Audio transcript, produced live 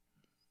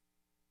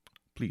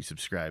Please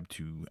subscribe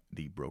to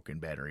the Broken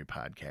Battery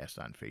Podcast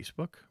on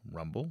Facebook,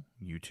 Rumble,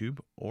 YouTube,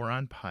 or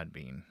on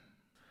Podbean.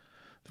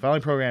 The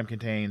following program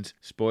contains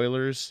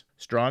spoilers,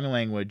 strong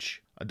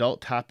language, adult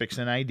topics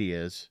and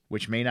ideas,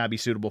 which may not be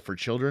suitable for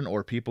children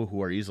or people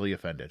who are easily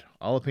offended.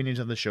 All opinions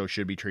on the show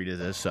should be treated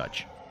as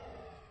such.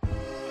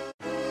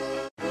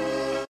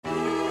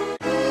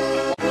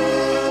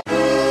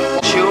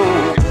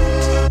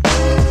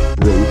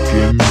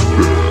 Broken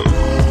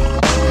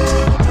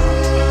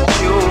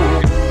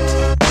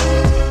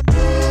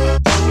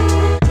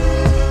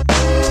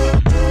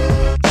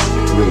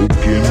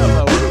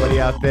Hello, everybody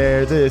out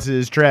there. This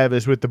is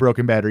Travis with the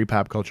Broken Battery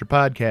Pop Culture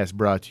Podcast,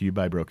 brought to you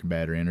by Broken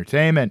Battery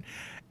Entertainment.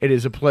 It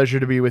is a pleasure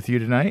to be with you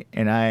tonight,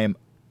 and I am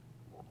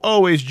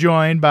always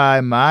joined by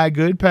my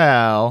good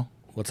pal.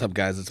 What's up,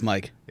 guys? It's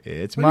Mike.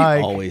 It's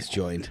Mike. Always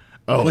joined.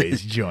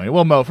 Always joined.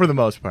 Well, Mo, for the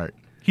most part.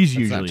 He's That's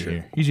usually not true.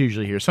 here. He's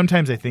usually here.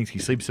 Sometimes I think he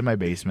sleeps in my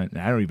basement,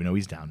 and I don't even know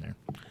he's down there.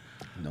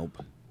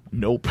 Nope.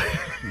 Nope.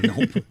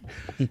 Nope.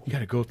 You got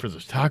to go for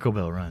those Taco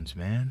Bell runs,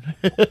 man.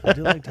 I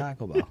do like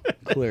Taco Bell.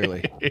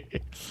 Clearly.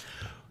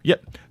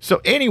 Yep. So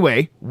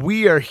anyway,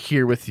 we are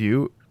here with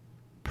you,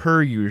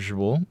 per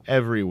usual,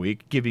 every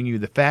week, giving you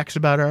the facts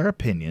about our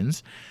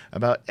opinions,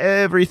 about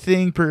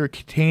everything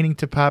pertaining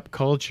to pop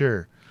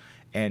culture.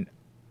 And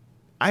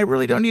I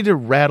really don't need to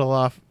rattle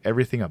off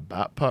everything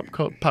about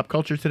pop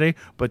culture today,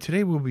 but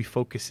today we'll be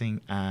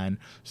focusing on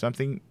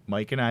something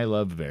Mike and I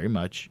love very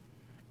much,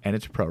 and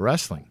it's pro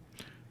wrestling.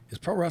 Is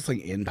pro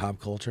wrestling in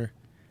pop culture?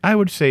 I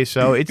would say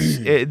so.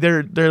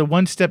 They're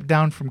one step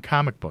down from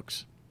comic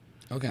books.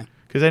 Okay.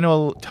 Because I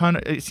know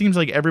it seems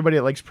like everybody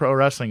that likes pro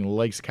wrestling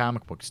likes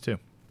comic books too.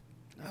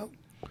 Oh.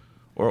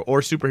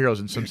 Or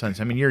superheroes in some sense.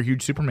 I mean, you're a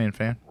huge Superman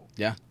fan.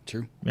 Yeah,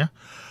 true. Yeah.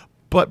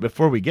 But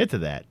before we get to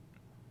that,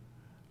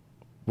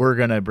 we're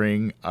going to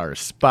bring our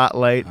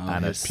spotlight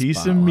on a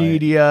piece of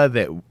media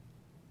that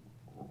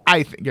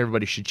I think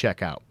everybody should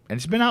check out. And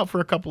it's been out for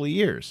a couple of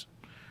years.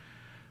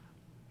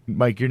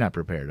 Mike, you're not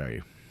prepared, are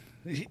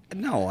you?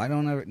 No, I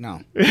don't ever.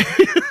 No.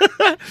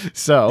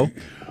 So,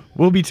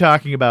 we'll be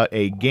talking about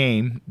a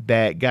game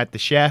that got the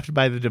shaft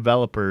by the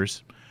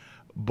developers,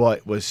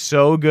 but was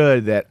so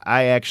good that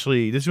this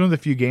is one of the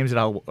few games that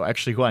I'll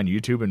actually go on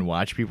YouTube and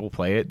watch people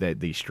play it, that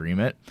they stream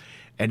it.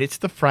 And it's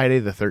the Friday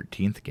the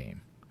 13th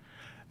game.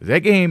 That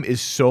game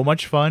is so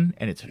much fun,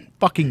 and it's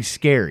fucking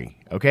scary,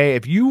 okay?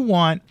 If you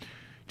want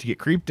to get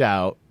creeped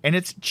out, and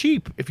it's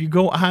cheap. If you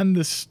go on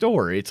the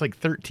store, it's like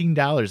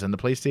 $13 on the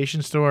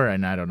PlayStation Store,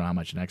 and I don't know how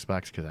much on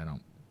Xbox because I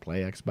don't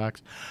play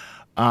Xbox.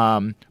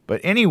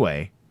 But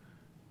anyway,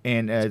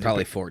 and It's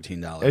probably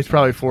 $14. it's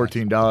probably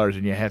 $14,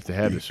 and you have to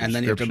have this. And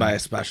then you have to buy a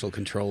special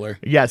controller.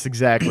 Yes,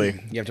 exactly.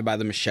 You have to buy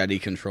the machete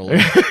controller.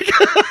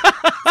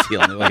 It's the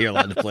only way you're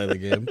allowed to play the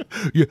game.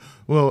 Yeah.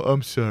 Well,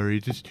 I'm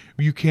sorry.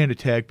 You can't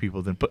attack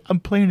people then. But I'm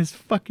playing as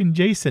fucking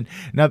Jason.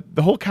 Now,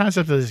 the whole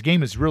concept of this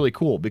game is really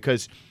cool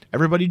because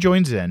everybody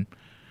joins in.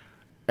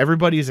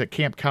 Everybody is a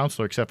camp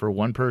counselor except for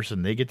one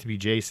person. They get to be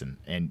Jason.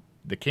 And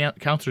the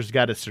counselor's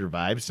got to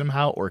survive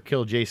somehow or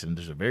kill Jason.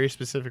 There's a very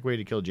specific way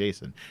to kill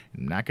Jason.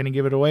 I'm not going to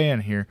give it away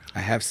on here. I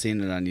have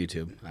seen it on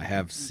YouTube.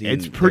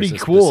 It's pretty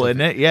cool,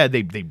 isn't it? Yeah,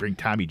 they bring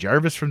Tommy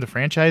Jarvis from the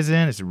franchise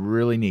in. It's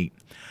really neat.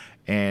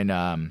 And,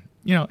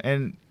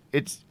 and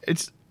it's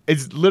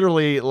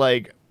literally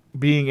like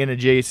being in a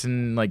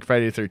Jason, like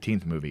Friday the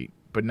 13th movie,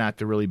 but not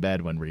the really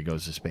bad one where he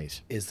goes to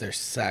space. Is there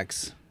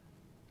sex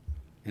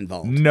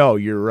involved? No,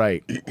 you're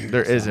right.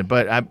 There isn't.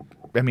 But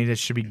I mean, it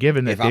should be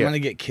given that if I'm going to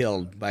get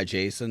killed by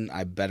Jason,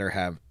 I better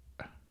have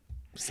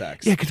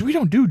sex. Yeah, because we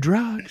don't do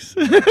drugs.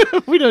 I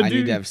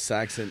need to have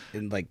sex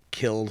and like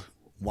killed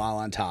while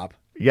on top.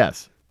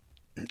 Yes.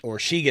 Or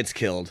she gets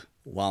killed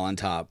while on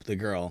top, the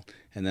girl,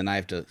 and then I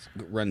have to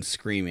run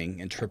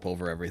screaming and trip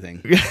over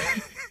everything.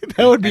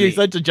 That would be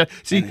such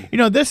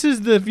a... this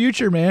is the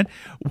future, man.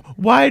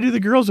 Why do the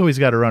girls always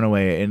got to run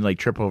away and like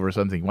trip over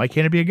something? Why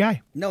can't it be a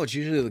guy? No, it's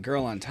usually the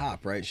girl on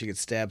top, right? She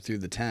gets stabbed through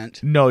the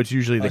tent. No, it's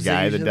usually the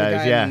guy that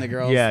dies. Yeah, the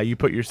girls? Yeah, you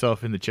put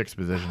yourself in the chick's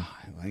position.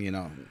 Well,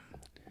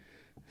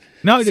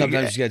 no,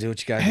 sometimes you got to do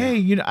what you got to do.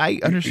 Hey, I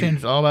understand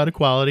it's all about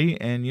equality,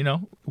 and,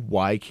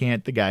 why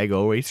can't the guy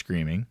go away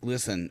screaming?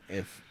 Listen,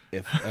 if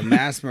a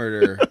mass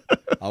murderer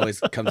always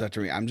comes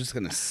after me, I'm just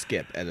going to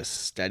skip at a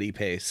steady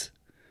pace.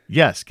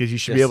 Yes, because you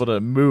should be able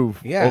to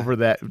move over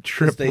that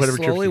trip. They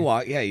slowly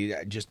walk. Yeah, you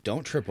just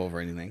don't trip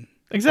over anything.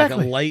 Exactly.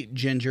 Like a light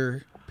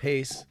ginger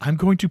pace. I'm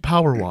going to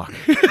power walk.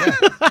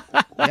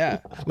 Yeah.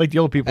 Like the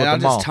old people and at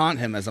the mall. I'll just taunt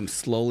him as I'm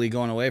slowly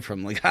going away from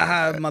him. Like,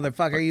 haha,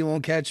 motherfucker, you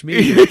won't catch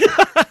me.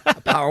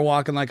 Power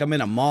walking like I'm in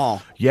a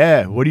mall.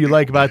 Yeah, what do you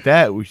like about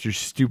that? With your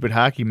stupid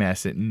hockey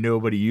mask that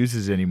nobody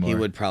uses anymore. He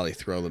would probably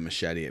throw the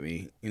machete at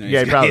me.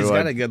 He's got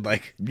a good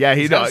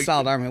he's got a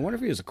solid arm. I wonder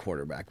if he was a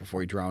quarterback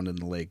before he drowned in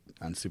the lake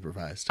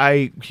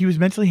unsupervised. He was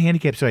mentally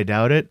handicapped, so I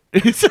doubt it.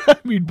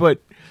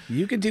 But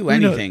you can do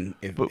anything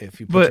if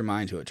you put your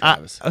mind to it,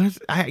 Travis.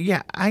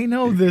 I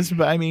know this,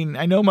 but I mean,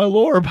 I know my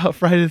lore about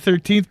Friday the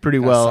 13th pretty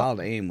well. Solid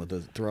aim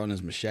with throwing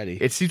his machete.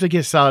 It seems like he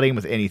has solid aim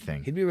with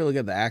anything. He'd be really good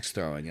at the axe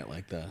throwing it,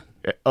 like the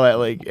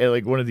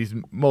at one of these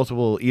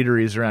multiple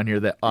eateries around here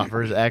that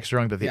offers axe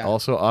throwing, but they Yeah.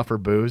 also offer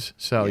booze.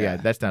 So yeah, Yeah.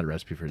 that's not a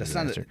recipe for That's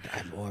not. disaster.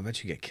 I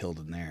bet you get killed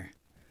in there.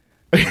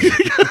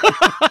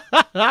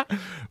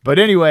 But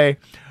anyway,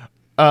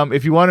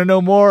 if you want to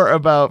know more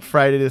about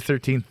Friday the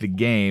 13th, the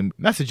game,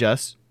 message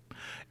us,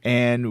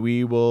 and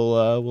we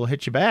will we'll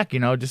hit you back.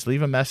 Just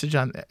leave a message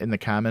in the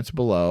comments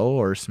below,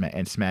 or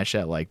smash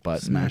that like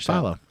button. Smash and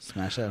follow.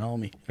 Smash that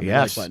homie.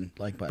 Yes.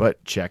 Like button.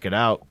 But check it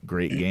out.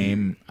 Great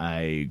game.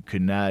 I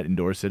could not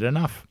endorse it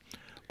enough.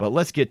 But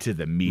let's get to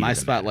the meat. My of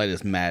the spotlight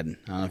is Madden.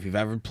 I don't know if you've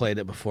ever played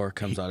it before. It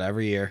comes out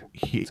every year.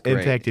 matter. It's In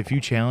great. fact, if you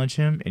challenge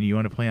him and you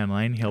want to play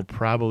online, he'll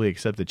probably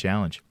accept the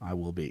challenge. I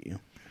will beat you.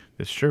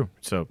 That's true.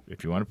 So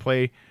if you want to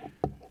play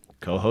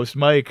co-host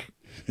Mike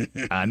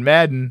on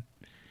Madden,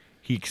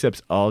 he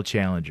accepts all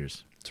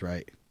challengers. That's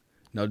right.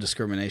 No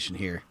discrimination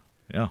here.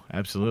 No,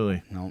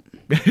 absolutely. No.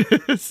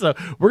 So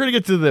we're going to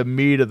get to the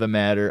meat of the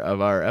matter of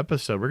our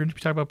episode. We're going to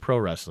be talking about pro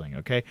wrestling,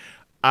 okay?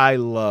 I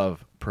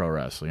love pro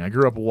wrestling. I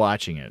grew up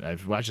watching it.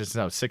 I've watched it since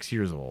I was 6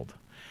 years old.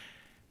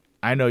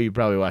 I know you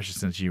probably watched it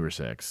since you were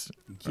 6.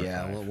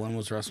 Yeah. Well, when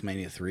was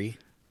WrestleMania 3?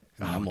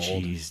 Oh, I'm old.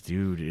 jeez,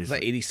 dude. Was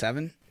that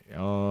 87?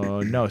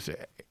 Oh, no.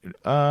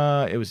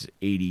 It was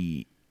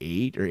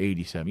 88 or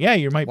 87. Yeah,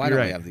 you might Why be don't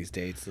right. we have these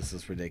dates? This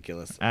is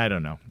ridiculous. I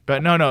don't know.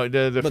 But no.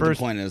 The But first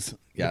the point is,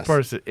 yes.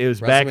 first, it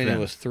was back WrestleMania then.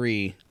 was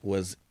 3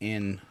 was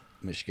in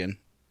Michigan.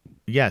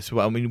 Yes,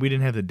 well, I mean, we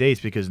didn't have the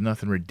dates because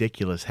nothing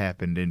ridiculous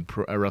happened in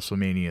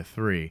WrestleMania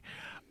 3.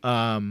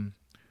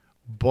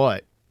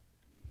 But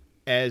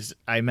as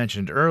I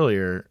mentioned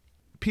earlier,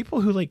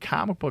 people who like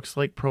comic books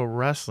like pro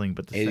wrestling.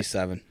 But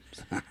 87.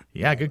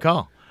 yeah, good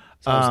call.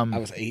 So I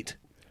was 8.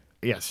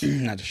 Yes,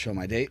 Not to show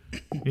my date.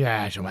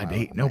 yeah, show my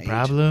date, no my age.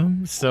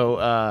 problem.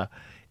 So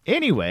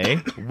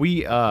anyway,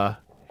 we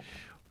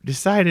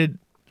decided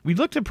we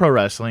looked at pro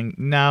wrestling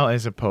now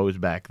as opposed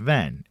back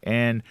then,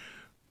 and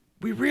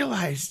we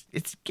realized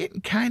it's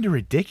getting kind of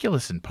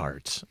ridiculous in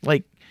parts.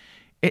 Like,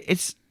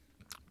 it's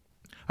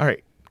all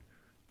right.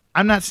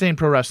 I'm not saying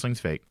pro wrestling's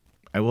fake.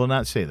 I will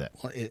not say that.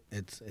 Well,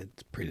 it's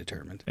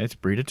predetermined. It's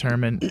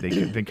predetermined.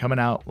 They've been coming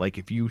out. Like,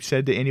 if you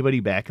said to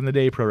anybody back in the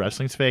day pro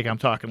wrestling's fake, I'm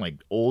talking like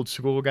old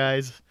school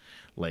guys,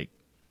 like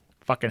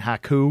fucking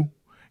Haku,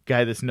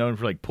 guy that's known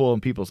for like pulling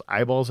people's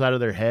eyeballs out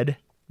of their head.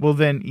 Well,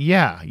 then,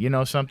 yeah, you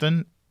know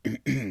something?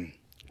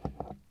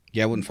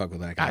 Yeah, I wouldn't fuck with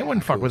that guy. I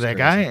wouldn't fuck Haku with was that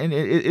crazy. guy. And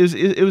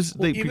it was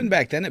Well, like, even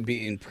back then, it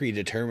being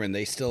predetermined,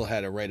 they still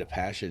had a rite of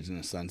passage in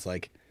a sense.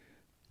 Like,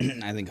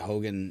 I think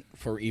Hogan,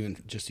 for even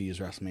just to use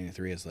WrestleMania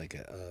 3 as like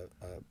a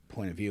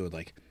point of view,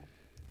 like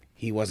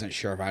he wasn't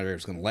sure if either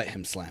was going to let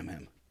him slam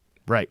him.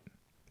 right.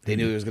 They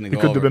knew he was going to He go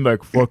could over. have been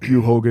like, "Fuck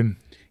you, Hogan."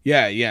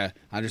 Yeah.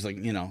 I'm just like,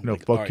 No, like,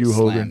 fuck all right, you,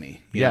 slam Hogan.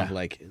 me. Yeah.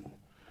 Like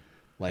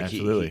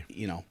Absolutely.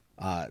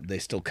 they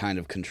still kind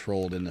of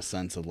controlled in the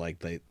sense of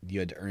like you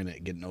had to earn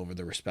it, getting over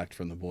the respect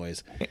from the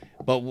boys.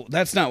 But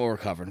that's not what we're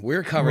covering.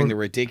 We're covering the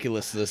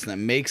ridiculousness that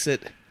makes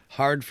it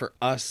hard for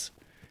us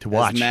To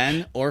watch. as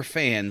men or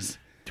fans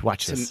To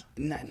watch this.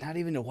 not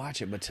even to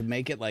watch it, but to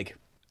make it like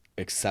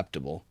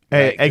acceptable.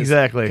 Hey,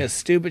 exactly. Because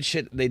stupid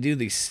shit, they do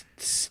these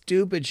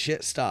stupid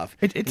shit stuff.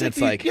 It's and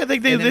like, yeah, it's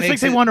like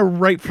makes they it- want to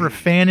write for a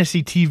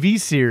fantasy TV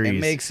series. It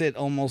makes it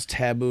almost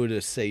taboo to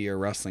say you're a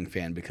wrestling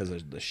fan because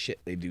of the shit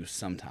they do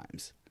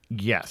sometimes.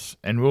 Yes,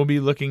 and we'll be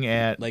looking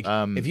at Like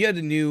if you had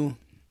a new,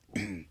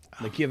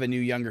 like you have a new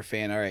younger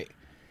fan, all right,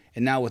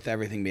 and now with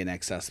everything being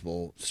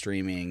accessible,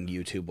 streaming,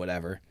 YouTube,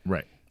 whatever,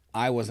 right.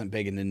 I wasn't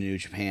big into New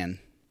Japan.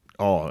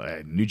 Oh,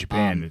 New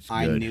Japan. It's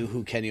I good. knew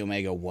who Kenny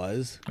Omega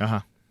was.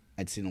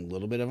 I'd seen a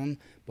little bit of him,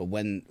 but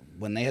when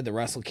they had the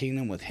Wrestle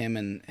Kingdom with him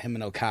and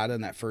Okada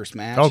in that first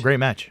match, Oh, great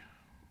match.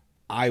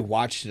 I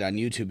watched it on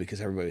YouTube because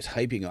everybody was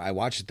hyping it. I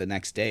watched it the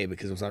next day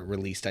because it was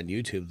released on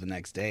YouTube the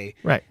next day.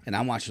 Right. And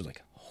I watched it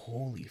like,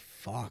 holy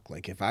fuck.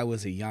 Like if I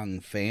was a young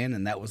fan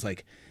and that was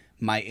like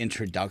my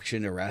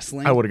introduction to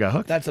wrestling, I would've got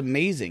hooked. That's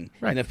amazing.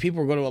 Right. And if people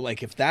were going to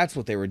like, if that's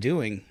what they were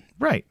doing,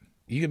 Right.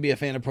 you could be a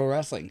fan of pro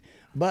wrestling.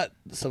 But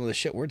some of the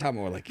shit we're talking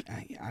about, we're like,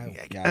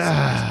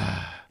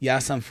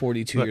 yes, I'm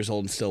 42 years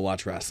old and still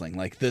watch wrestling.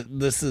 Like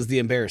this is the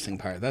embarrassing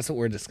part. That's what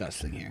we're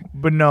discussing here.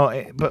 But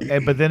no,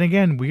 but then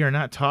again, we are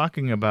not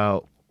talking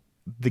about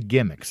the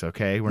gimmicks.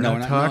 Okay, we're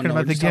not talking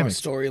about the we're just talking gimmicks.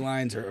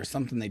 storylines or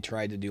something they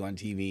tried to do on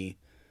TV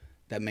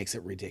that makes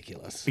it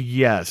ridiculous.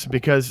 Yes,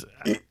 because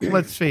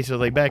let's face it,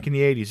 like back in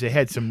the '80s, they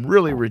had some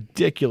really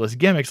ridiculous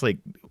gimmicks, like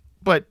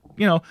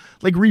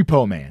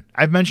Repo Man.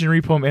 I've mentioned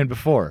Repo Man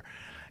before.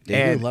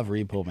 They do love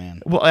Repo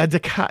Man. Well,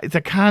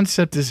 the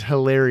concept is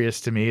hilarious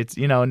to me. It's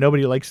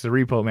nobody likes the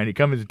Repo Man. He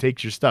comes and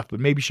takes your stuff,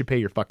 but maybe you should pay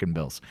your fucking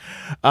bills.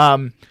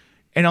 And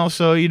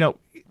also,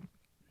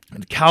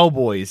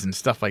 cowboys and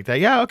stuff like that.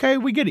 Yeah, okay,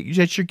 we get it.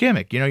 That's your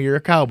gimmick. You're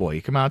a cowboy.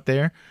 You come out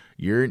there.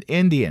 You're an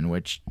Indian,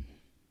 which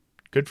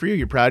good for you.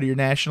 You're proud of your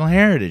national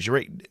heritage,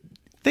 right?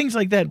 Things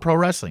like that in pro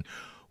wrestling.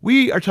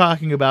 We are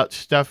talking about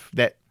stuff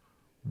that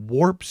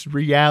warps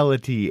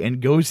reality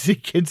and goes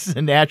against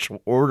the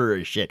natural order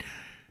of shit.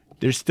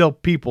 There's still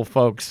people,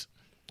 folks,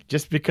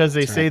 Just because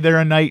they say they're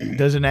a knight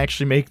doesn't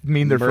actually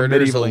mean they're from Murder's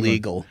medieval England.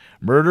 illegal.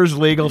 Murder's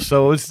legal,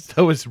 so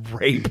is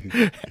rape.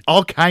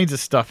 All kinds of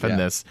stuff in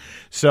this.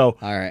 So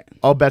All right.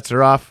 all bets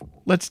are off.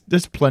 Let's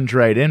plunge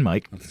right in,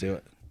 Mike. Let's do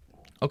it.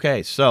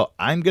 Okay, so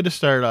I'm going to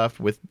start off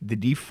with the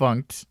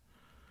defunct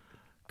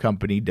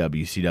company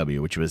WCW,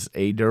 which was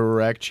a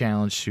direct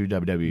challenge to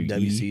WWE.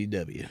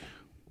 WCW.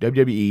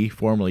 WWE,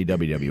 formerly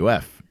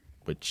WWF,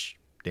 which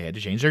they had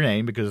to change their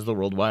name because of the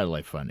World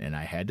Wildlife Fund, and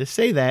I had to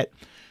say that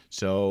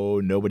so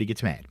nobody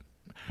gets mad.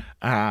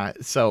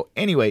 So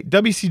anyway,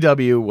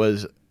 WCW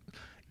was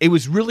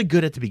really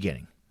good at the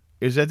beginning.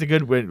 It was at the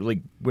good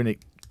when it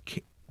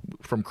came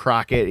from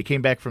Crockett. It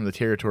came back from the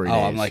territory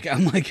days.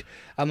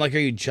 I'm like, are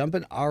you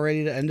jumping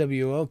already to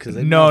NWO? Because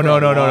No.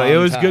 It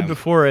was good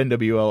before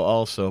NWO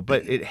also,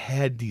 but it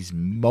had these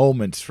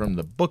moments from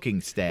the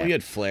booking staff. We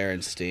had Flair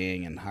and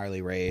Sting and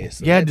Harley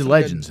Race. You had the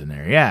legends in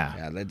there,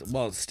 yeah.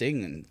 Yeah,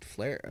 Sting and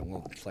Flair.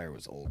 Well, Flair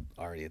was old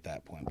already at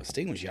that point, but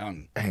Sting was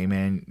young. Hey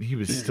man, he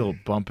was still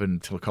bumping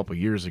until a couple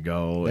years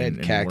ago. They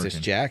had Cactus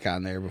Jack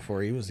on there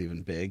before he was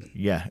even big.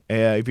 Yeah,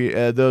 if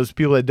you those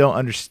people that don't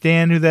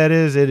understand who that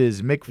is, it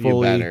is Mick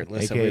Foley. You better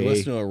listen. AKA, We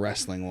listen to a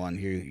wrestling one.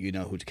 You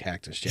know who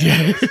Cactus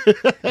Jack is.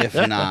 If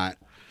not,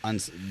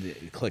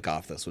 click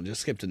off this one.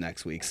 Just skip to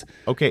next week's.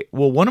 Okay,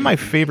 well, one of my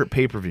favorite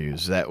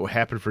pay-per-views that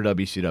happened for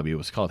WCW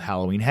was called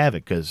Halloween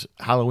Havoc because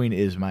Halloween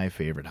is my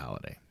favorite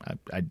holiday.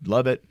 I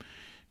love it.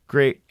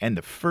 Great. And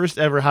the first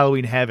ever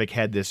Halloween Havoc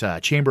had this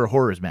Chamber of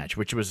Horrors match,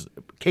 which was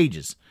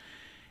cages.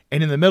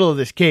 And in the middle of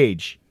this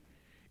cage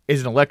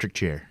is an electric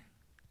chair.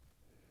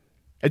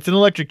 It's an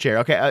electric chair.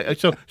 Okay,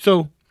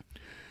 so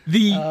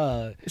you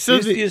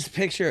just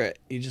picture it.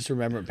 You just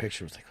remember a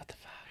picture. It's like, what the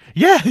fuck?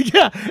 Yeah.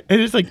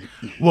 And it's like,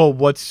 well,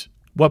 what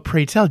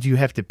pray tell? Do you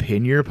have to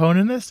pin your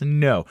opponent in this?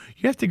 No.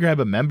 You have to grab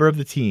a member of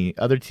the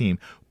other team,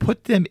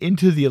 put them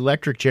into the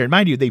electric chair. And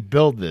mind you, they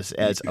build this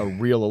as a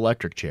real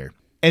electric chair.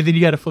 And then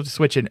you got to flip the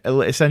switch and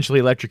essentially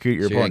electrocute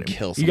your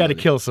opponent. You got to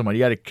kill someone. You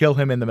got to kill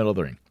him in the middle of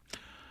the ring.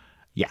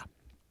 Yeah.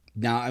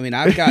 Now, I mean,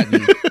 I've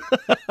gotten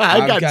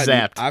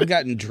zapped. I've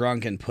gotten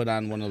drunk and put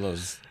on one of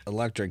those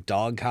electric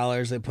dog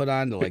collars they put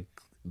on to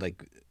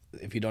like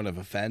if you don't have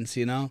a fence,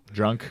 you know.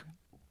 Drunk.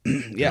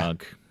 Yeah.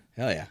 Drunk.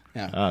 Hell yeah.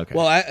 Yeah. Oh, okay.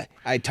 Well,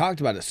 I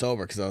talked about it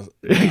sober because I was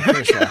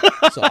first of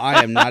all, so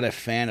I am not a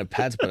fan of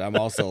pets, but I'm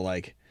also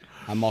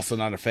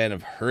not a fan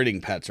of hurting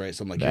pets, right?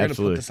 So I'm like, you're gonna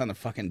put this on a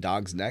fucking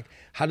dog's neck.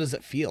 How does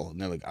it feel?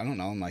 And they're like, I don't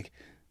know. I'm like,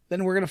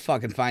 then we're gonna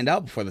fucking find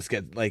out before this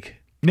gets like.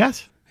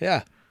 Yes.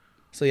 Yeah.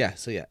 So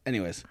yeah.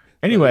 Anyways.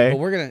 Anyway. But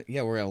we're gonna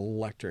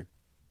electric.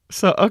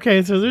 So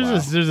okay, so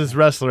there's this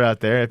wrestler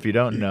out there. If you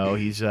don't know,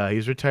 he's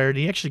retired.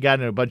 He actually got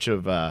in a bunch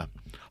of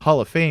Hall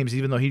of Fames,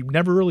 even though he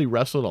never really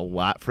wrestled a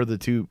lot for the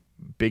two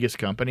biggest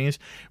companies.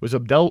 It was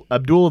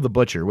Abdullah the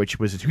Butcher,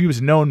 he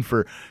was known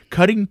for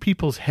cutting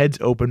people's heads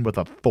open with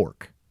a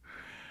fork.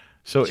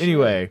 So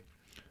anyway,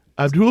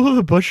 Abdullah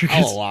the Butcher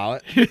I'll allow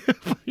it.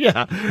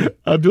 Yeah,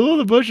 Abdullah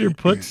the Butcher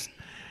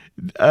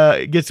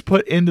gets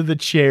put into the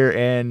chair,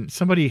 and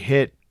somebody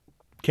hit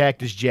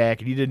Cactus Jack,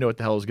 and he didn't know what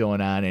the hell was going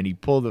on, and he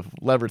pulled the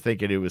lever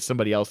thinking it was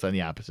somebody else on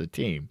the opposite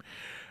team.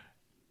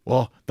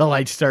 Well, the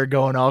lights start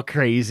going all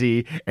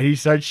crazy, and he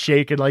starts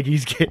shaking like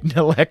he's getting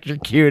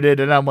electrocuted,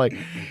 and I'm like,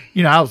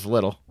 I was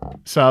little,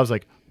 so I was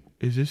like,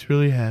 is this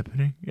really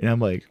happening? And I'm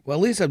like, well,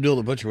 at least Abdullah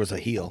the Butcher was a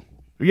heel.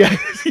 Yeah,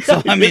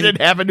 so I mean, it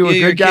happened to a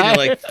good guy.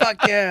 You're like,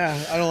 fuck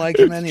yeah, I don't like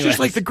him anyway. Just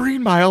like the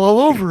Green Mile all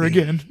over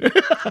again.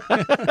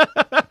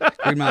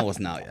 Green Mile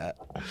wasn't out yet.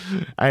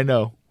 I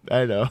know.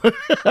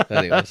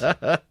 Anyways,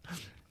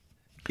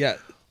 yeah.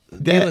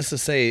 Needless to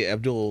say,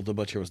 Abdul the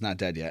Butcher was not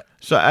dead yet.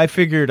 So I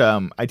figured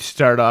I'd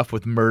start off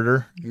with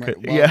murder. Well,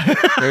 yeah,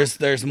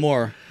 there's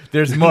more.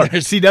 There's more.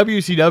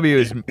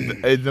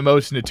 CWCW is the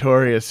most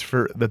notorious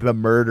for the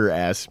murder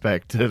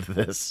aspect of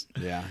this.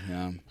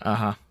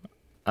 Yeah.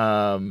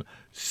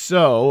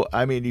 So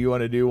I mean, do you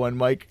want to do one,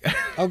 Mike?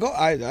 Oh, go.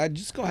 I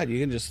just go ahead. You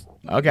can just.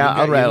 Okay,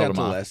 I'll rattle them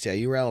off. List. Yeah,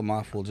 you rattle them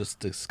off. We'll just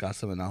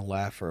discuss them, and I'll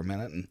laugh for a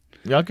minute and.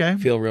 Okay.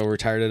 Feel real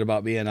retarded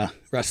about being a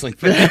wrestling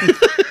fan.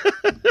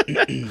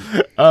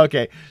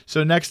 Okay,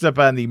 so next up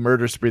on the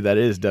murder spree that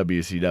is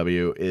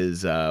WCW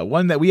is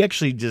one that we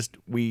actually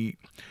we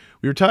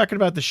were talking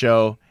about the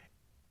show,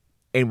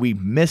 and we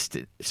missed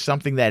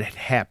something that had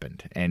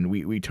happened, and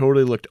we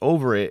totally looked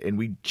over it, and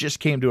we just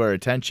came to our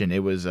attention.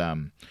 It was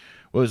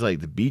what was like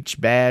the Beach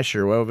Bash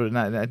or whatever,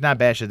 not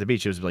Bash at the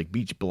Beach. It was like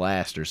Beach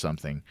Blast or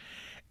something.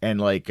 And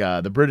like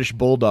the British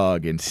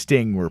Bulldog and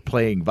Sting were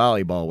playing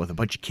volleyball with a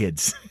bunch of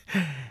kids.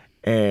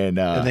 And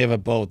they have a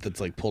boat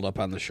that's like pulled up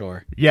on the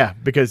shore. Yeah,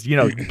 because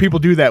people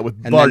do that with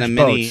and large then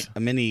boats.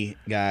 A mini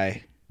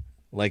guy,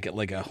 like a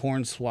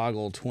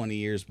Hornswoggle 20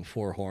 years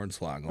before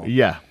Hornswoggle.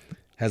 Yeah,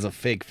 has a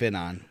fake fin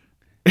on.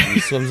 And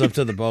he swims up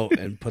to the boat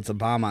and puts a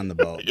bomb on the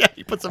boat. Yeah,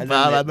 he puts a bomb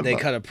on the boat. They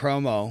cut a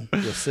promo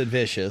with Sid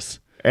Vicious.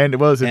 And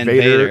it was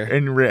Vader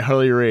and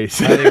Harley Race.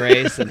 Harley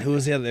Race, and who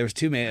was the other? There was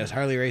two men. It was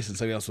Harley Race, and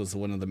somebody else was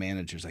one of the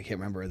managers. I can't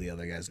remember the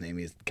other guy's name.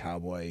 He's the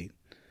cowboy.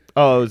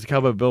 Oh, it was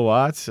Cowboy Bill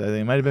Watts. I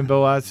think it might have been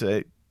Bill Watts.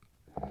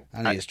 I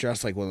don't know, he's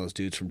dressed like one of those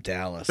dudes from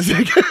Dallas.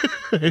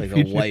 Like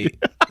a white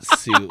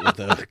suit with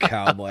a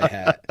cowboy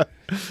hat.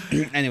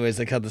 Anyways,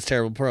 they cut this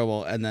terrible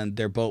promo, and then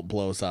their boat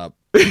blows up.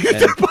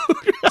 And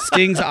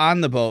Sting's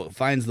on the boat,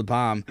 finds the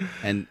bomb,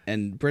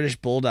 and British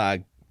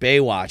Bulldog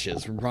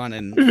Baywatches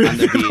running on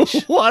the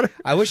beach. What?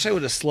 I wish I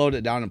would have slowed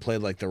it down and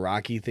played like the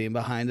Rocky theme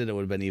behind it. It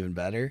would have been even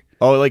better.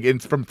 Oh, like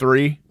it's from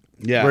 3?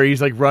 Yeah. Where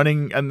he's like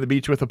running on the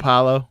beach with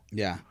Apollo?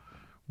 Yeah.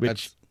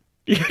 Which...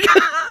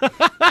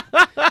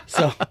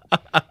 So,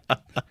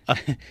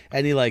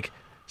 and he like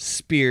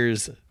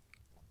spears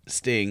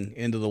Sting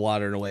into the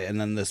water in a way, and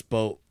then this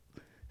boat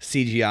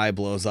CGI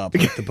blows up.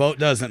 Like, the boat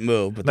doesn't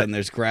move, but then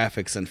there's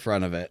graphics in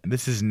front of it.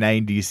 This is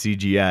 90s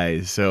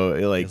CGI, so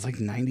It's like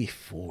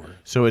 94.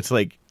 So it's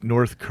like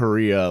North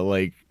Korea,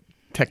 like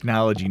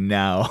technology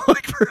now,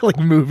 like for like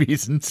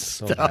movies and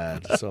So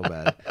stuff. so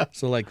bad.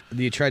 So like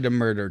you tried to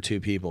murder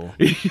 2 people.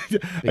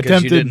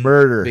 Attempted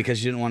murder.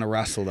 Because you didn't want to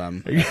wrestle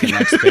them at the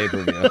next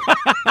pay-per-view.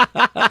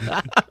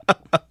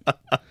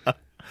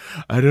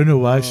 I don't know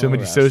why so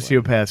many wrestling.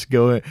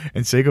 sociopaths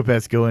and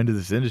psychopaths go into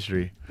this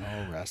industry.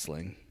 Oh,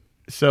 wrestling.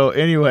 So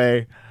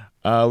anyway,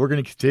 we're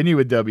going to continue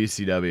with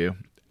WCW.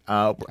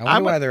 I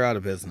wonder why they're out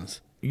of business.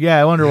 Yeah,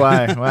 I wonder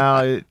why.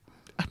 Well, it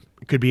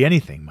could be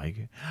anything,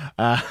 Mike.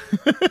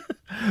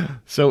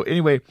 So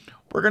anyway,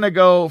 we're gonna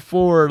go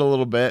forward a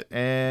little bit,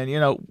 and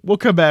we'll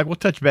come back. We'll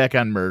touch back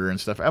on murder and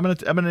stuff. I'm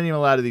gonna name a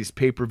lot of these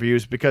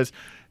pay-per-views because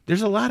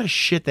there's a lot of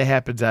shit that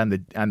happens on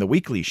the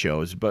weekly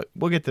shows, but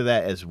we'll get to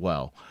that as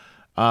well.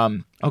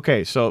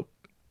 Okay, so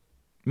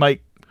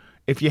Mike,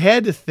 if you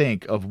had to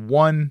think of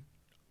one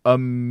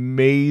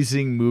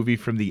amazing movie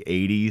from the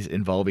 80s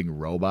involving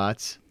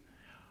robots,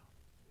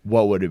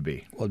 what would it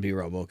be? Would be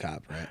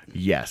RoboCop, right?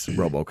 Yes,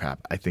 RoboCop.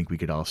 I think we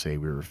could all say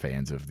we were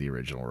fans of the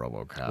original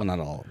RoboCop. Well, not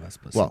all of us,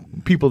 but well,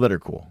 people that are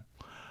cool.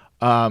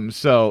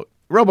 So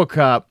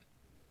RoboCop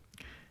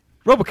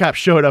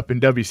showed up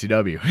in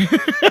WCW.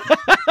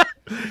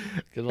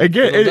 Good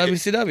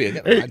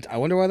WCW. I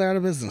wonder why they're out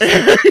of business.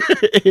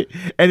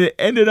 And it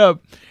ended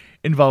up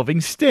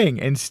involving Sting,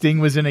 and Sting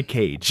was in a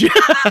cage.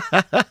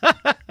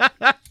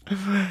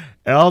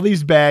 And all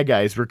these bad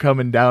guys were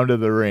coming down to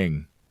the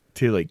ring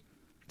to like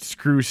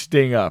screw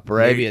Sting up,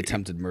 right? Maybe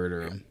attempted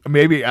murder him.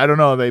 Maybe, I don't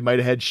know. They might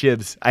have had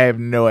shivs. I have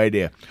no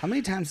idea. How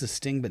many times has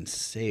Sting been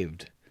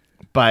saved?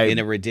 By in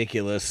a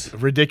ridiculous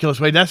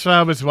way. That's what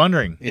I was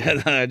wondering.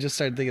 Yeah, I just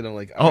started thinking of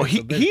like,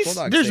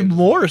 there's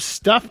more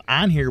stuff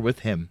on here with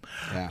him.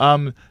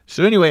 Yeah.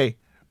 So anyway,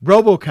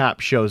 RoboCop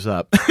shows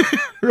up.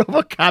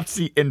 RoboCop's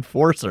the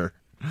enforcer.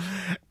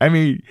 I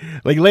mean,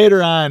 like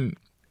later on,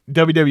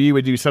 WWE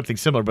would do something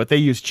similar, but they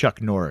use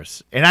Chuck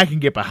Norris. And I can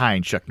get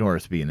behind Chuck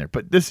Norris being there,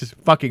 but this is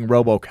fucking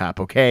RoboCop,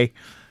 okay?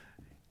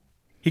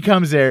 He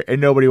comes there and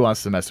nobody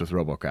wants to mess with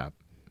RoboCop.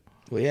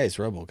 Well, yeah, he's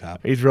RoboCop.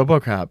 He's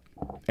RoboCop,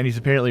 and he's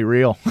apparently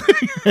real.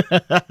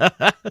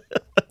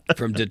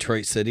 From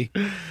Detroit City.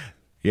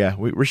 Yeah,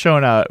 we're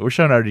showing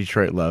our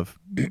Detroit love.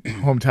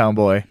 Hometown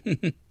boy,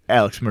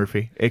 Alex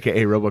Murphy,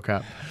 aka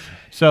RoboCop.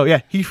 So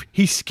yeah,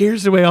 he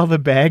scares away all the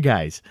bad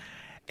guys,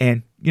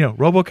 and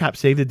RoboCop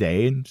saved the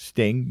day, and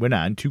Sting went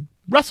on to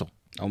wrestle.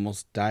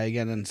 Almost die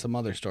again in some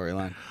other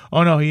storyline.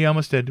 Oh no, he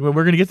almost did. Well,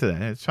 we're gonna get to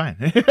that. It's fine.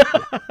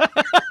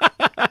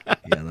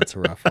 Yeah, that's a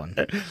rough one.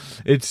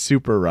 It's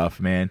super rough,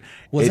 man.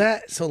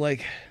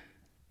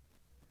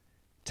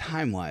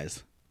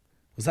 Time-wise,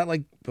 was that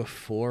like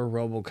before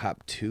RoboCop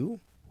 2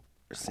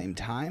 or same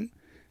time?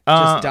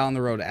 Just down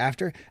the road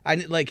after?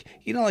 Like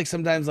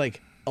sometimes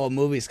like, oh, a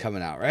movie's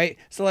coming out, right?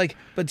 So like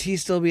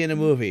Batista will be in a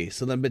movie.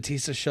 So then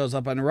Batista shows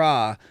up on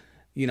Raw,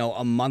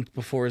 a month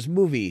before his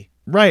movie.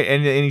 Right,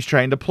 and he's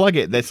trying to plug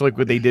it. That's like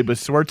what they did with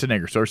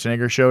Schwarzenegger.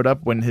 Schwarzenegger showed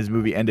up when his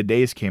movie End of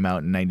Days came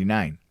out in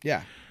 99.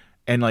 Yeah.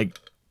 And like,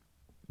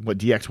 what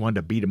DX wanted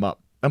to beat him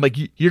up. I'm like,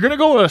 you're gonna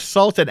go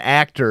assault an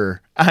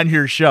actor on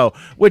your show,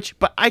 but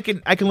I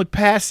can look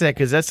past that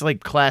because that's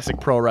like classic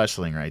pro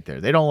wrestling right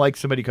there. They don't like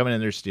somebody coming in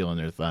there stealing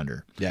their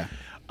thunder. Yeah.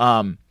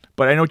 But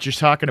I know what you're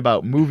talking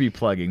about, movie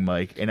plugging,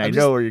 Mike, and I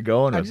know where you're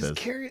going with this. I'm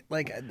just curious.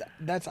 Like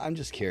I'm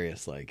just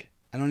curious. Like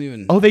I don't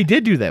even. Oh, they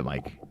did do that,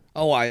 Mike.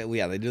 Oh,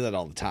 yeah, they do that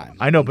all the time.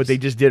 I know, but they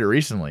just did it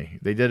recently.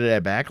 They did it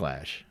at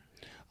Backlash.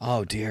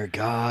 Oh dear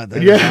God,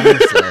 that is on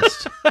this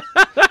list.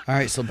 All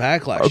right, so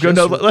Backlash. Okay,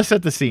 no, let's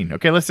set the scene.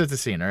 Okay, let's set the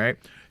scene. All right.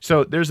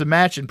 So there's a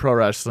match in pro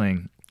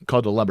wrestling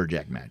called the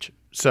Lumberjack match.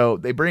 So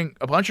they bring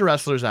a bunch of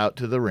wrestlers out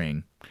to the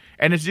ring,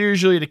 and it's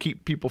usually to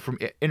keep people from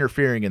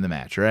interfering in the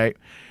match, right?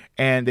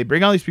 And they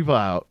bring all these people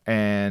out,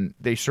 and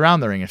they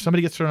surround the ring. If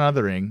somebody gets thrown out of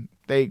the ring,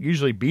 they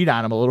usually beat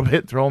on them a little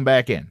bit, throw them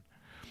back in.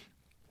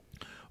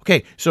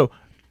 Okay, so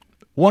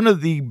one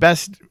of the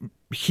best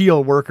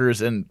heel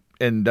workers in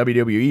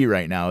WWE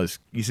right now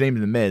he's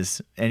named The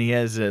Miz, and he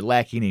has a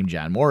lackey named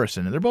John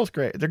Morrison, and they're both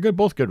great. They're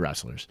both good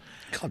wrestlers.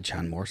 I called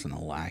John Morrison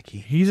a lackey.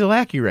 He's a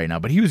lackey right now,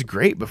 but he was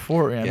great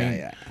before.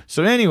 Yeah.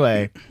 So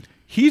anyway,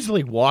 he's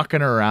like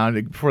walking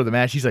around before the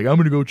match. He's like, I'm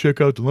gonna go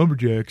check out the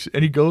Lumberjacks,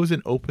 and he goes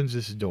and opens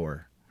this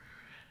door,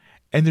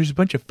 and there's a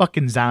bunch of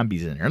fucking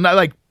zombies in there. I'm not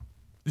like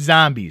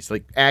zombies,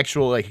 like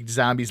actual like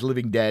zombies,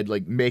 living dead,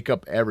 like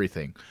makeup,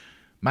 everything.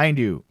 Mind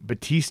you,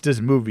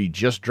 Batista's movie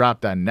just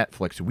dropped on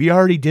Netflix. We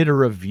already did a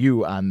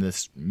review on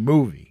this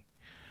movie.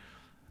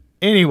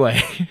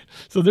 Anyway,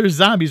 so there's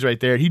zombies right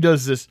there. And he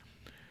does this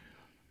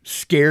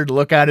scared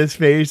look on his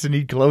face, and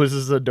he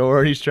closes the door,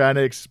 and he's trying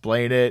to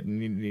explain it,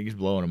 and he's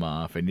blowing them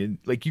off. And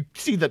like you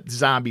see the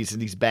zombies in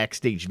these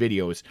backstage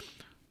videos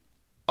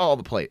all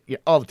the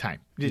time,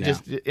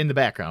 just in the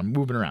background,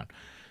 moving around.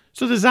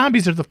 So the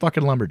zombies are the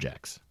fucking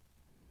lumberjacks.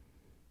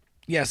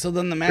 Yeah, so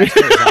then the match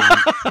goes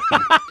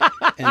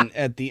on, and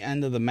at the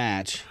end of the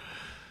match,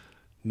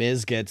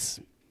 Miz gets...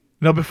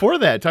 No, before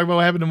that, talk about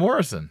what happened to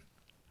Morrison.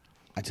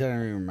 I don't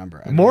even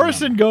remember.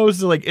 Morrison goes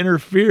to like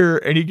interfere,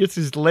 and he gets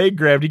his leg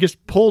grabbed. He gets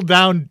pulled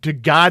down to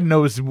God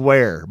knows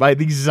where by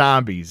these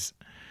zombies.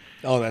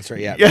 Oh, that's right,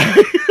 yeah.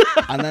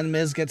 And then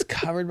Miz gets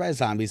covered by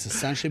zombies,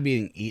 essentially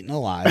being eaten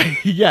alive.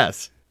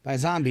 Yes. By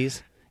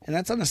zombies, and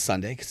that's on a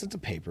Sunday, because it's a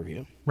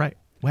pay-per-view. Right.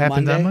 What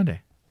happens on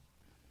Monday?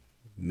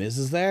 Miz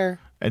is there.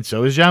 And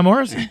so is John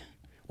Morrison.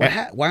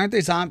 Why aren't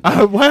they zombies?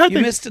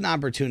 You missed an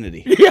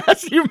opportunity.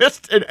 Yes, you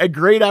missed a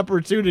great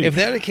opportunity. If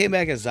they would have came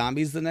back as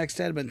zombies the next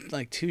day, I'd been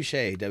like, touche,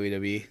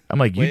 WWE. I'm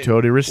like, you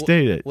totally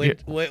restated it. Way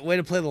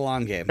to play the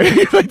long game.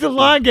 Like the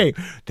long game.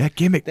 That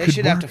gimmick They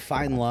should have to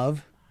find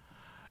love.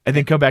 And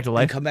then come back to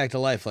life? And come back to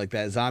life like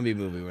that zombie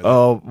movie.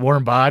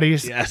 Warm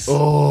Bodies? Yes.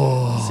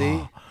 Oh.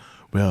 See?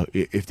 Well,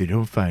 if they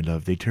don't find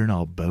love, they turn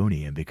all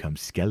bony and become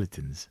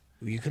skeletons.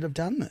 You could have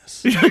done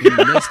this. You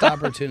missed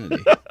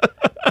opportunity.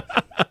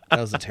 That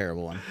was a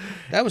terrible one.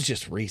 That was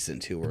just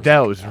recent, too.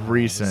 That was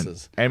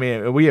recent. I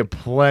mean, we have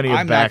plenty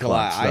of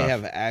backlog stuff. I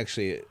have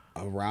actually,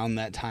 around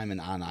that time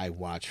and on, I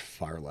watch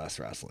far less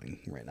wrestling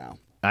right now.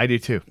 I do,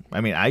 too.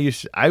 I mean, I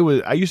used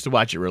to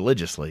watch it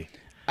religiously.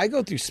 I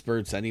go through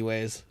spurts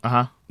anyways.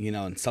 Uh-huh. You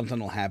know, and something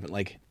will happen.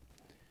 Like,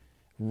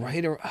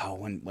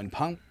 when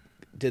Punk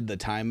did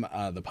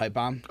the pipe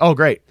bomb. Oh,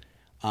 great.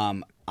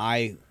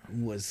 I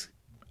was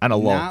on a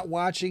not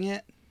watching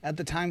it at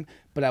the time,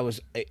 but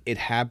it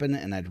happened,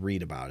 and I'd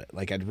read about it.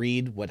 Like, I'd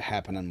read what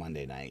happened on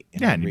Monday night.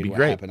 And I'd read what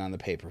happened on the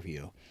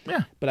pay-per-view.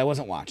 Yeah. But I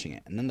wasn't watching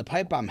it. And then the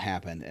pipe bomb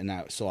happened, and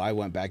so I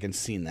went back and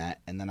seen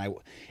that, and then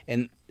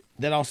and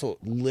that also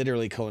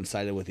literally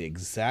coincided with the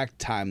exact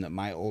time that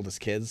my oldest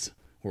kids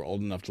were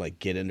old enough to like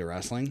get into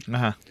wrestling.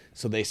 Uh-huh.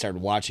 So they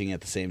started watching it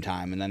at the same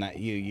time, and then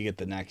you get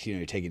the next,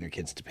 you're taking your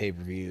kids to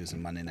pay-per-views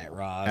and Monday Night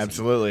Raws.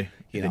 Absolutely.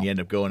 And then you end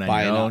up going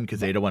on your own because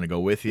they don't want to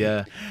go with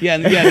you. Yeah,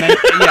 and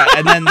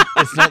then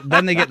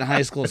then they get in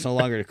high school. It's no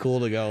longer cool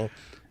to go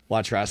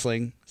watch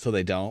wrestling, so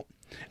they don't.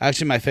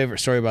 Actually, my favorite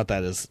story about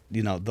that is,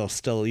 they'll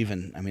still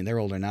they're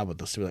older now, but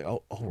they'll still be like,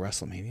 oh,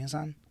 WrestleMania's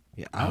on?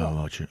 Yeah, I'll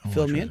watch it.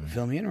 Fill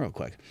me in real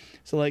quick.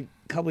 So, like,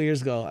 a couple of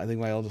years ago, I think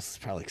my oldest is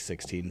probably like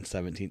 16,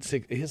 17.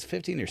 He's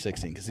 15 or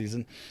 16 because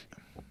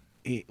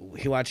he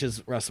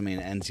watches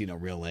WrestleMania, ends,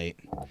 real late.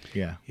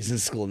 Yeah. He's in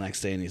school the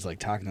next day, and he's, like,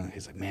 talking to him.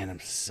 He's like, man, I'm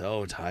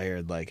so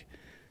tired. Like,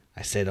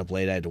 I stayed up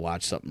late. I had to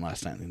watch something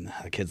last night. And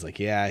the kid's like,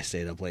 yeah, I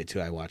stayed up late,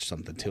 too. I watched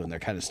something, too. And they're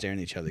kind of staring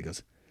at each other. He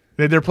goes...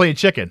 They're playing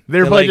chicken.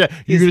 They're playing chicken.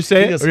 You going to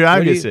say it? Or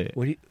I'm going to say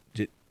it.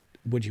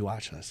 What'd you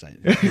watch last night?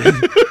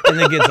 And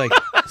the kid's like,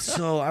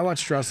 so I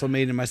watched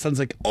WrestleMania, and my son's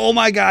like, oh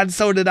my God,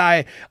 so did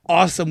I.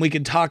 Awesome, we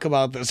can talk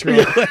about this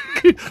real quick.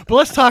 But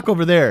let's talk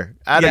over there,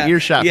 out of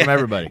earshot from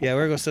everybody. Yeah,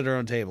 we're going to sit at our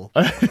own table.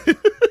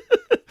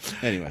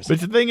 Anyways. But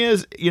the thing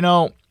is,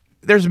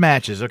 there's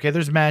matches, okay?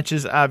 There's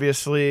matches,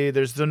 obviously.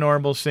 There's the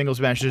normal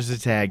singles match. There's a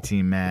tag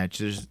team match.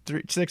 There's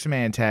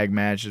 6-man tag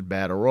matches,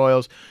 battle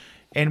royals.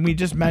 And we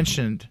just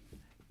mentioned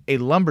a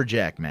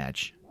lumberjack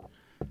match.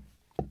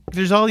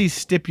 There's all these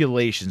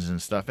stipulations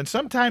and stuff, and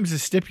sometimes the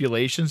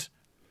stipulations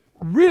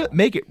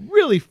make it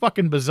really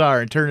fucking bizarre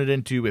and turn it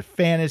into a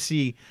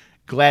fantasy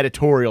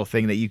gladiatorial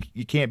thing that you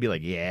can't be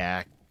like,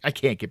 yeah, I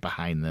can't get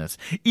behind this.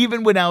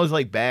 Even when I was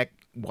like back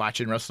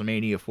watching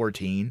WrestleMania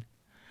 14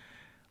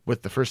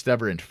 with the first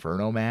ever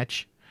Inferno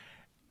match,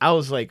 I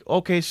was like,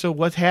 okay, so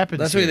what happens?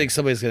 That's where you think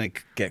somebody's going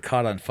to get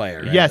caught on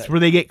fire, right? Yes, where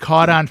they get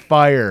caught on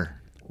fire.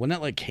 Wasn't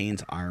that like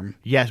Kane's arm?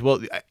 Yes, well,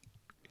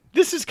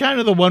 this is kind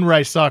of the one where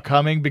I saw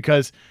coming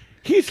because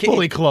he's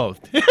fully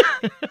clothed.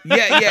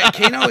 Yeah.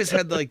 Kane always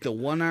had like the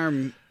one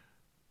arm.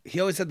 He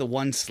always had the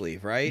one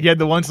sleeve, right? He had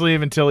the one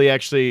sleeve until he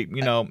actually,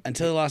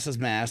 until he lost his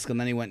mask, and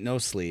then he went no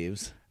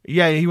sleeves.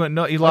 Yeah, he went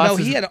no. He lost.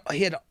 He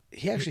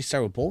actually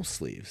started with both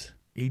sleeves.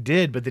 He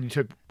did, but then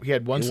he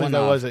had one sleeve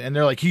that wasn't, and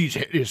they're like, he's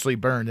hideously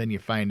burned. Then you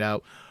find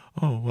out,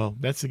 oh well,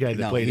 that's the guy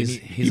that played.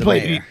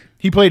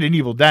 He played an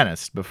evil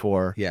dentist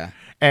before. Yeah,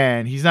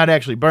 and he's not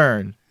actually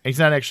burned. He's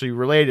not actually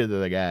related to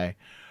the guy,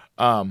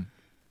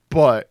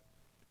 but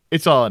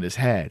it's all in his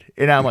head.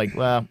 And I'm like,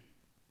 well,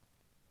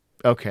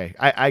 okay,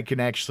 I can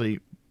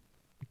actually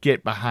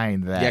get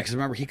behind that. Yeah, because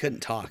remember, he couldn't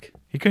talk.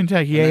 He couldn't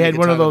talk. He had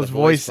one of those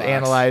voice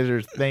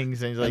analyzer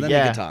things, and he's like, and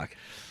then he could talk.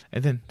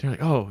 And then they're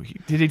like, oh,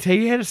 did he tell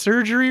you he had a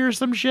surgery or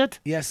some shit?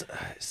 Yes.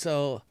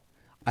 So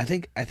I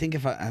think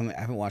if I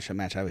haven't watched that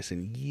match, obviously,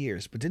 in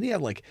years, but didn't he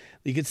have like,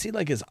 you could see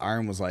like his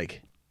arm was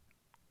like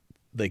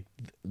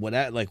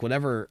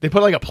whatever They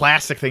put like a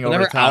plastic thing over the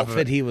whatever top of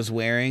outfit it. he was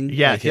wearing.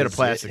 Yeah, like he had a his-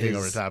 plastic thing his-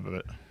 over the top of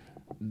it.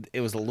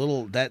 It was a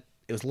little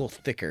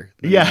thicker.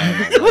 than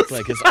Yeah. normal.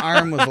 Like his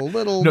arm was a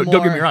little. No, more,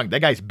 don't get me wrong. That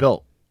guy's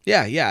built.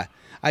 Yeah.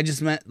 I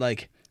just meant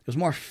like it was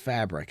more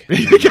fabric.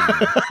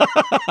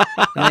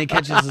 And then he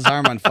catches his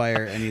arm on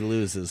fire and he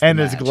loses. And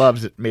the his match.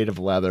 gloves made of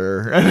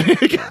leather.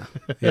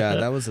 Yeah,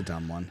 that was a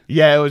dumb one.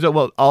 Yeah, it was.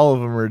 Well, all of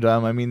them were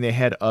dumb. I mean, they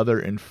had other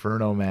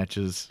Inferno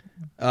matches.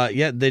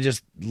 Yeah, they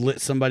just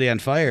lit somebody on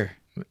fire.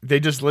 They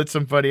just lit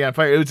somebody on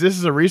fire. This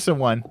is a recent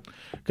one.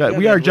 Yeah,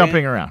 We they are ran-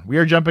 jumping around. We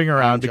are jumping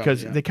around jump,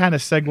 because yeah. they kind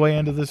of segue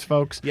into this,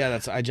 folks. Yeah,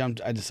 I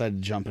decided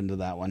to jump into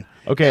that one.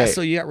 Okay. Yeah,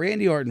 so you got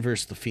Randy Orton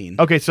versus The Fiend.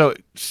 Okay, so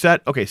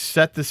set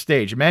the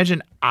stage.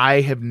 Imagine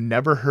I have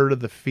never heard of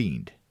the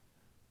Fiend.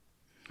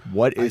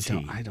 What is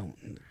he? I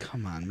don't.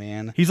 Come on,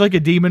 man. He's like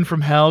a demon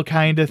from hell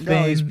kind of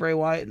thing. No, he's Bray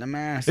Wyatt in a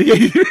mask.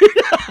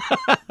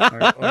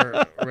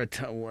 or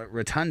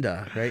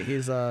Rotunda, right?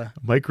 He's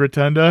Mike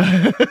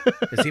Rotunda.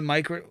 Is he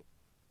Mike?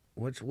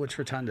 Which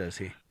Rotunda is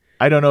he?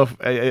 I don't know if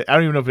I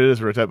don't even know if it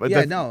is Rotunda. But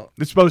Yeah, no.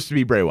 it's supposed to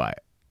be Bray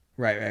Wyatt.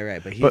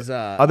 Right. But But he's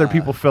other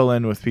people fill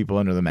in with people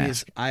under the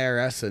He's mask.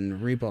 IRS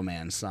and Repo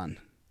Man's son.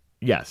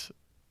 Yes.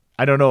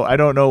 I don't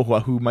know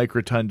who Mike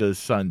Rotunda's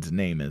son's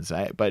name is,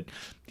 but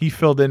he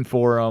filled in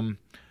for him.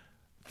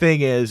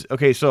 Thing is,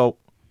 okay, so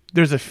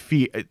there's the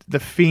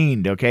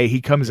Fiend, okay?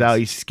 He comes out,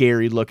 he's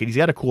scary looking. He's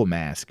got a cool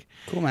mask.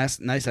 Cool mask,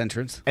 nice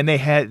entrance. And He's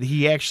got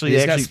actually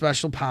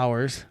special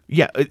powers.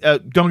 yeah,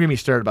 don't get me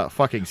started about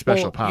fucking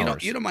special Well,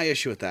 powers. You know my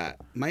issue with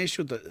that. My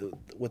issue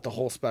with the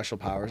whole special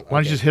powers. Why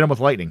don't you just hit him with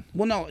lightning?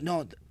 Well,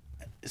 no.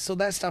 So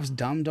that stuff's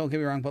dumb. Don't get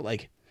me wrong, but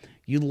like,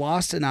 you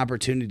lost an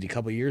opportunity a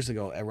couple years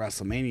ago at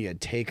WrestleMania.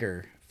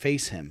 Taker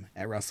face him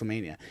at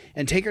WrestleMania,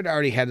 and Taker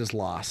already had his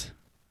loss.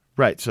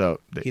 Right, so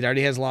He'd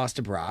already has lost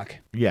to Brock.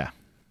 yeah.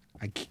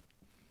 I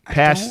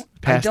Pass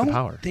I the don't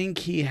power. think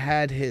he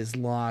had his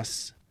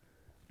loss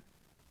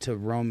to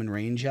Roman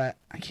Reigns yet.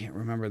 I can't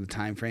remember the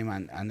time frame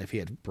on if he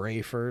had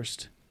Bray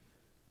first.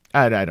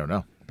 I don't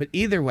know. But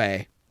either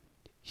way,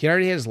 he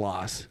already had his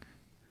loss.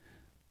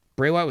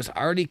 Bray Wyatt was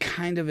already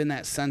kind of in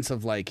that sense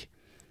of like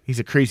He's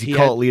a crazy he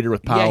cult had- leader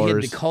with Yeah, he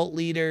powers. had the cult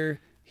leader.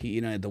 He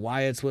had the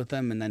Wyatts with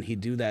him, and then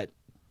he'd do that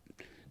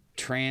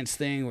trance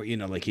thing where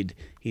like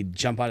he'd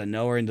jump out of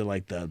nowhere into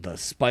like the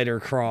spider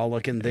crawl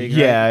looking thing.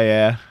 yeah, right?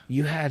 yeah.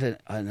 You had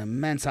an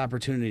immense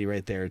opportunity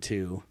right there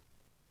to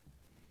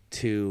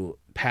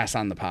pass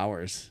on the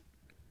powers.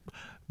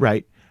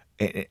 Right.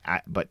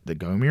 But don't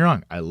get me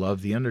wrong. I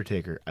love The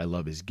Undertaker. I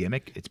love his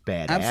gimmick. It's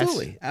badass.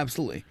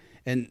 Absolutely.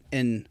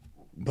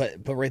 But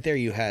right there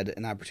you had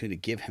an opportunity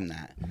to give him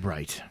that.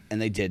 Right.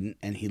 And they didn't,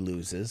 and he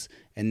loses.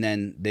 And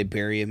then they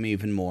bury him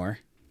even more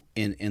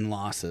in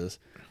losses.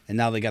 And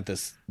now they got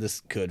this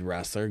good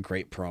wrestler,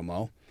 great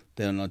promo.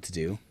 They don't know what to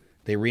do.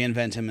 They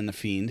reinvent him in The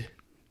Fiend.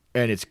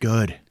 And it's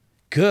good.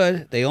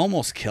 Good. They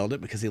almost killed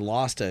it because he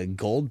lost to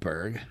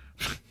Goldberg.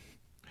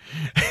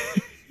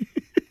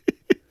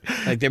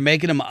 Like they're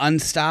making him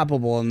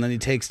unstoppable, and then he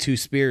takes 2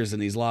 spears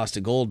and he's lost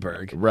to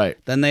Goldberg. Right.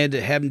 Then they had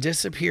to have him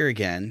disappear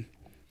again.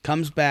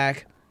 Comes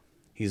back.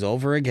 He's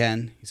over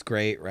again. He's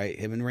great, right?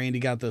 Him and Randy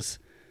got this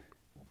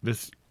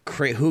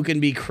who can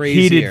be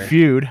crazier. Heated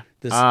feud.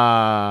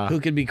 Who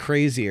could be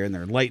crazier? And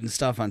they're lighting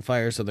stuff on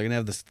fire, so they're gonna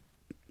have this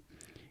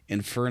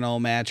Inferno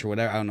match or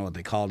whatever. I don't know what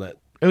they called it.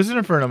 It was an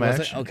Inferno Was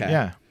match. it? Okay.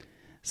 Yeah.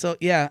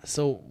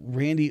 So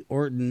Randy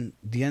Orton,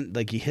 the end,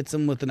 like he hits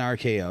him with an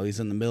RKO. He's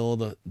in the middle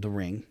of the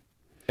ring.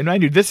 And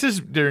mind you, this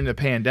is during the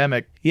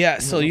pandemic. Yeah,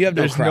 so you have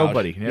no There's crowd.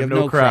 nobody. You have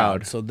no no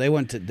crowd. So they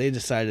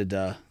decided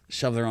to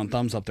shove their own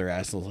thumbs up their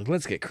ass. And was like,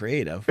 let's get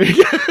creative. And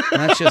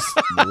let's just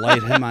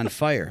light him on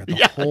fire.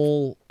 The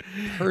whole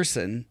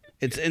person.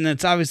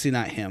 It's obviously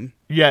not him.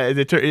 Yeah,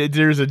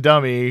 there's a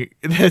dummy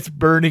that's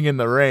burning in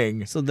the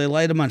ring. So they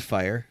light him on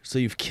fire. So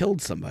you've killed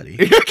somebody.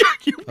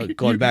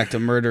 Going back to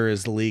murder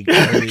is illegal.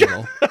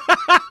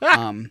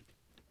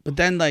 But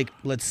then, like,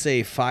 let's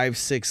say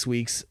 5-6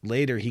 weeks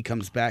later, he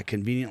comes back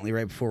conveniently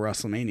right before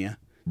WrestleMania.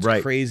 It's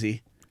Right.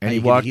 crazy. And How he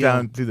you can walked heal.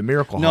 down through the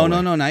miracle No,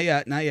 hallway. not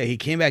yet. He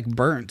came back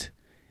burnt.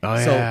 Oh,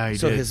 So, yeah, he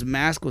so did. his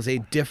mask was a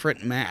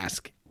different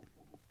mask.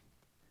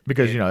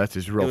 Because, that's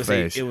his real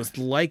face. It was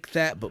like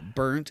that, but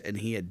burnt, and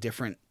he had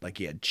different, like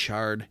he had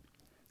charred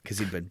because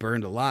he'd been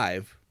burned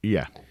alive.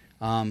 Yeah.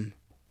 And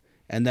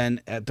then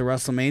at the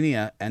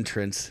WrestleMania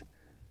entrance,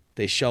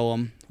 they show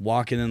him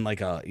walking in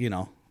like a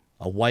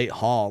white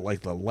hall,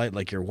 like the light,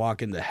 like you're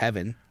walking to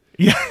heaven.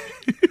 Yeah.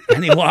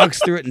 And he walks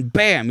through it, and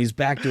bam, he's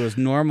back to his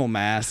normal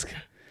mask.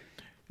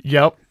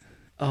 Yep.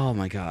 Oh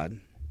my God.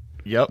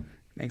 Yep.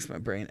 Makes my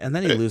brain. And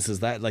then he loses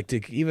that. Like,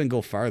 to even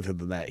go farther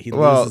than that, he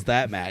Well- loses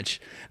that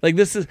match. Like,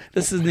 this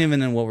isn't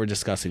even in what we're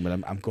discussing, but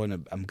I'm going to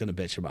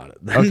bitch about it.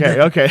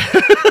 Okay.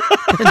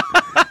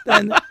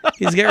 Then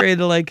he's getting ready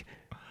to like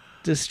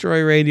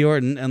destroy Randy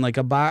Orton, and like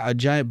a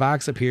giant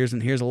box appears,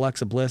 and here's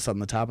Alexa Bliss on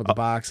the top of the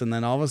box, and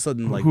then all of a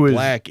sudden like Who is-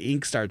 black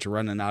ink starts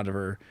running out of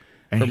her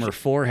And from he- her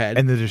forehead,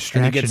 and the he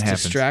distraction gets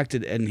happens.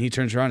 distracted, and he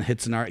turns around,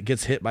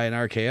 gets hit by an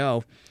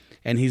RKO,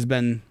 and he's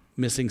been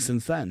missing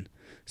since then.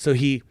 So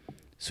he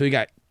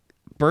got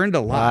burned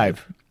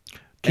alive.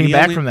 Came he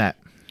back only- from that.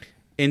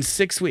 in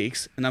 6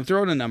 weeks, and I'm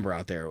throwing a number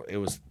out there. It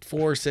was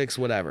 4, 6,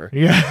 whatever.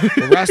 Yeah.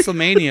 Well,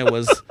 WrestleMania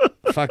was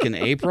fucking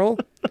April.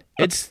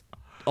 It's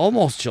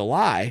almost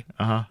July.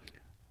 Uh-huh.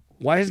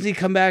 Why doesn't he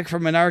come back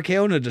from an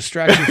RKO and a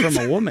distraction from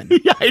a woman?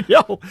 Yeah, I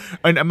know.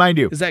 And mind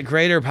you, Is that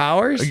greater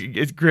powers?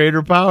 it's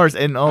greater powers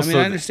and I also mean,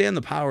 I understand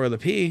the power of the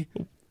P.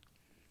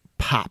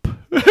 pop.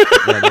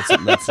 Yeah,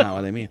 that's not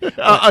what I mean.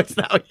 Oh, it's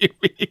not what you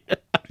mean.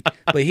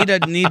 But he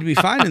doesn't need to be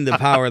finding the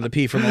power of the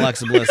P from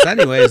Alexa Bliss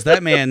anyways.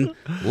 That man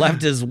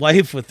left his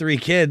wife with 3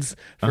 kids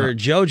for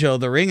JoJo,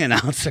 the ring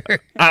announcer.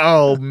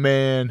 Oh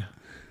man.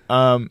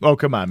 Oh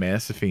come on, man.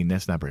 That's the Fiend.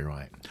 That's not Bray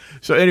Wyatt.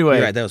 So anyway,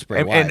 You're right, that was Bray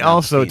and, Wyatt, and not the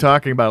also Fiend.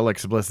 talking about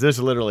Alexa Bliss, this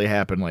literally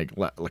happened like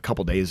a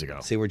couple days ago.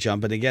 See, we're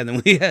jumping again.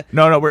 And we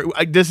No,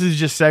 this is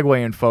just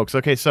segueing, folks.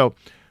 Okay, so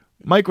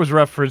Mike was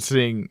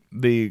referencing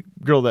the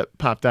girl that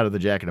popped out of the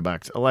Jack in the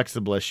Box,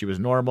 Alexa Bliss. She was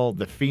normal.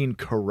 The Fiend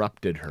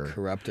corrupted her.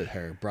 corrupted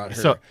her, brought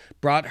her, So-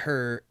 brought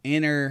her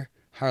inner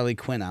Harley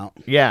Quinn out.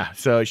 Yeah,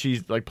 so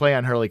she's like play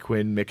on Harley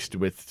Quinn mixed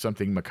with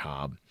something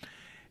macabre.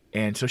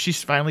 And so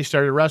she's finally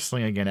started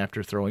wrestling again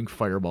after throwing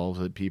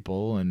fireballs at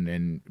people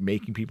and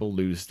making people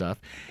lose stuff.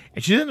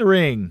 And she's in the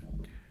ring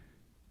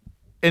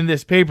in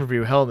this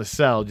pay-per-view, Hell in a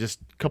Cell, just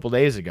a couple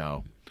days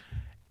ago.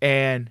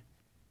 And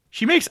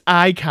she makes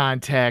eye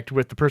contact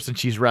with the person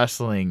she's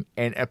wrestling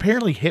and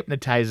apparently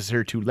hypnotizes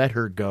her to let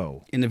her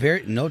go. In the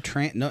very no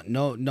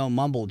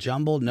mumble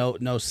jumble,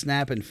 no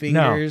snapping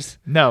fingers,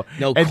 No.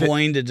 no And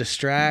coin to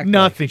distract,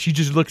 nothing. She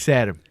just looks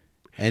at him.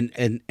 and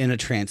in a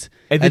trance,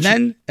 And and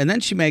then then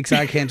she makes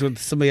eye contact with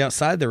somebody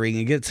outside the ring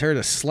and gets her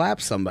to slap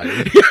somebody.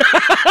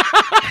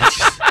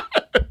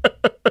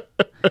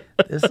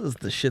 This is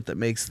the shit that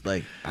makes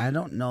like I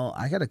don't know.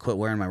 I gotta quit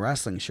wearing my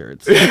wrestling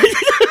shirts.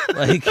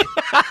 Like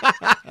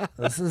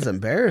this is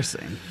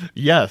embarrassing,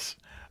 Yes.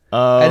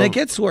 and it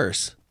gets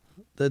worse.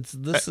 This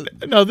is.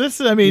 No, this,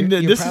 I mean,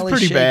 You're this is probably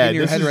pretty shaking bad.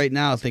 your This head is- right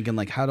now, thinking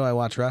like, "How do I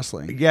watch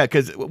wrestling?" Yeah,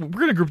 because we're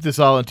gonna group this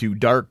all into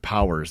dark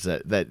powers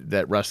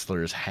that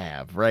wrestlers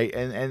have, right?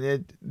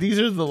 And these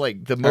are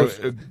the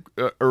most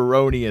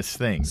erroneous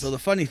things. So the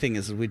funny thing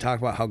is, we talk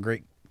about how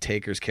great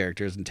Taker's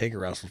character is, and Taker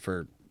wrestled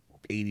for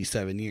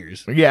 87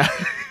 years, yeah,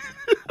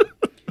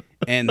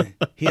 and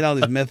he had all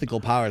these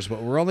mythical powers.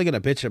 But we're only gonna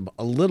bitch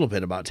a little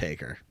bit about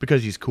Taker,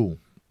 because he's cool.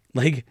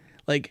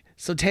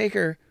 So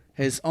Taker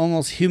has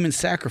almost human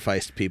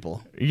sacrificed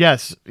people.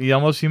 Yes, he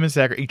almost human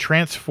sacrifice. He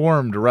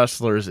transformed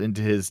wrestlers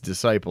into his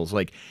disciples.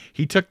 Like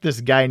he took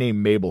this guy named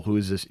Mabel, who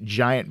was this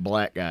giant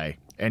black guy,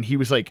 and he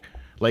was like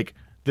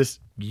this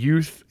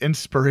youth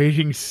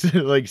inspiring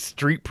like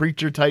street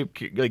preacher type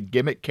like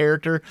gimmick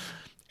character,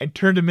 and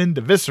turned him into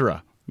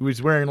Viscera, who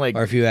was wearing like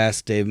Or if you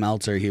asked Dave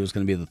Meltzer, he was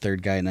going to be the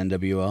third guy in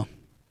NWO.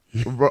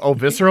 oh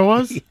Viscera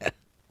was.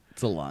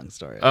 It's a long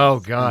story. Oh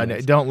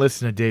God! Don't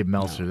listen to Dave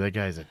Meltzer. That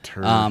guy's a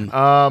turd.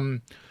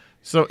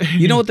 So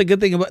You know what the good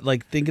thing about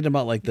like thinking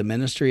about like the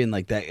ministry and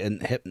like that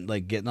and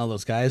like getting all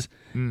those guys,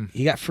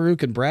 he got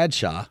Farouk and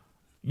Bradshaw,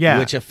 yeah,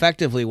 which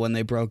effectively when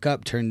they broke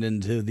up turned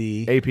into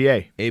the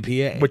APA,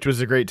 APA. which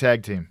was a great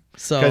tag team.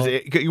 So-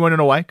 because you want to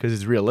know why? Because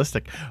it's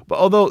realistic. But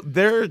although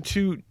their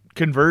two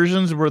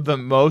conversions were the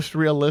most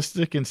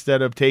realistic,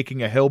 instead of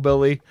taking a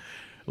hillbilly,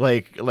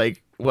 like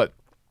what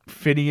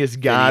Phineas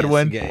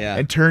Godwin, yeah.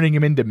 and turning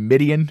him into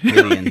Midian.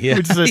 Midian, yeah.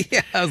 Which is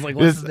Yeah, I was like,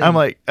 what's his name? I'm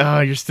like, oh,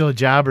 you're still a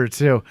jobber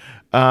too.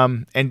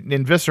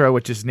 And Viscera,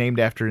 which is named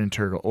after an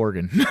internal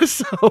organ.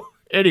 So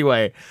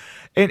anyway,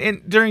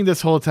 and during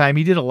this whole time,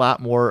 he did a lot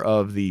more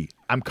of the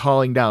I'm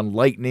calling down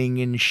lightning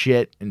and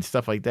shit and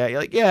stuff like that. You're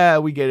like, yeah,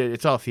 we get it.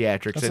 It's all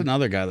theatrics. That's And-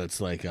 another guy that's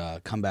like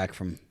come back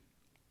from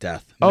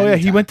death. oh yeah, many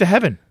he times. went to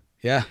heaven.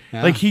 Yeah,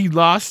 Like he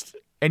lost,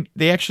 and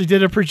they actually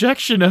did a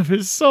projection of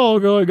his soul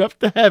going up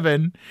to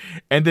heaven,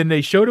 and then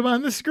they showed him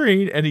on the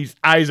screen, and his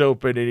eyes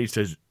open, and he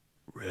says,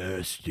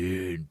 "Rest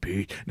in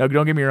peace." Now,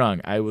 don't get me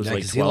wrong. I was yeah,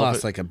 like 'cause 12. he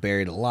lost like a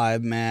buried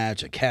alive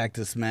match, a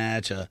cactus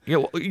match.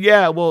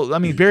 Yeah, well, I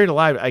mean, buried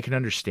alive, I can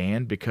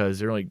understand because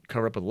they're only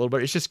covered up with a little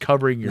bit. It's just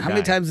covering your How guy.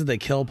 many times did they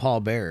kill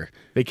Paul Bearer?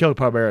 They killed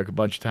Paul Bearer a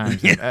bunch of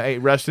times. Hey,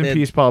 rest in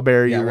peace, Paul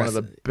Bearer. yeah, You're one of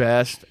rest- the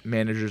best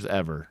managers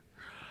ever.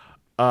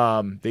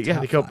 They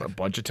killed him a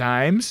bunch of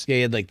times. Yeah,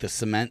 he had like the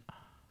cement.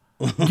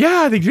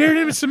 Yeah, they buried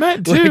him in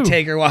cement too. When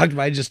Taker walked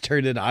by, just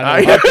turned it on.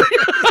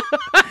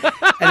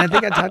 And I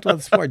think I talked about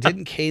this before.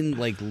 Didn't Kane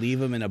like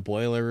leave him in a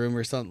boiler room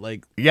or something?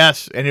 Like,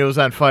 Yes, and it was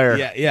on fire.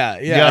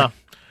 yeah.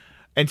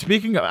 And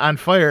speaking of on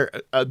fire,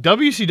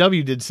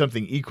 WCW did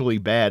something equally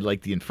bad,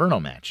 like the Inferno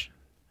match.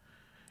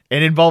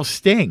 It involves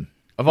Sting,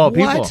 of all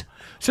people. What?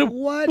 So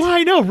What? Well,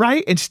 I know,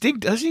 right? And Sting,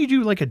 doesn't he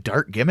do like a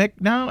dark gimmick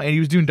now? And he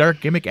was doing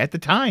dark gimmick at the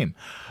time.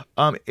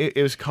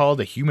 It was called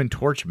a Human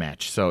Torch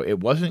match, so it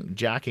wasn't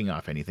jacking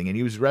off anything. And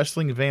he was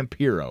wrestling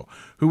Vampiro,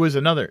 who was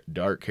another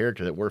dark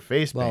character that wore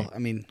face paint. Well, I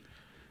mean,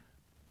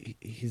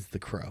 he's the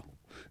Crow.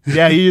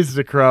 Yeah, he is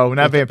the Crow,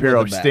 not With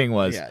Vampiro. the bat. Sting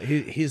was. Yeah,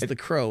 he's the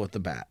Crow with the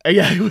bat.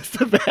 Yeah, he was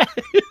the bad.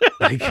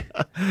 Like,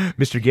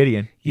 Mr.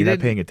 Gideon, you're not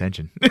didn't- paying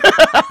attention. he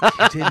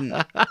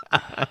didn't.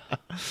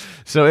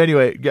 So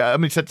anyway, let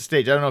me set the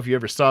stage. I don't know if you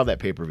ever saw that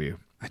pay-per-view.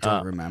 I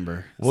don't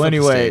remember. Well, Set the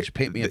anyway, stage.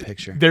 Paint me a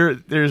picture.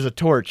 There's a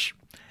torch,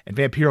 and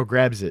Vampiro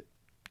grabs it,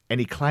 and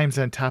he climbs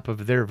on top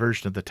of their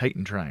version of the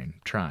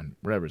Titantron,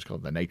 whatever it's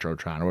called, the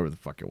Nitrotron, or whatever the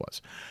fuck it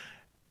was.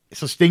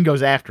 So Sting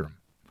goes after him,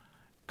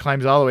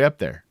 climbs all the way up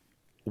there,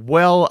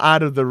 well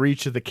out of the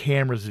reach of the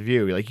camera's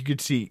view. Like, you could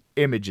see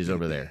images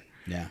over there.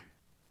 Yeah.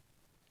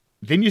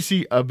 Then you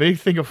see a big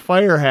thing of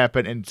fire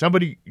happen, and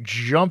somebody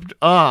jumped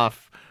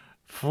off,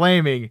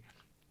 flaming,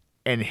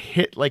 and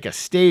hit like a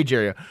stage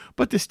area.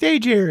 But the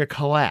stage area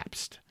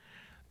collapsed,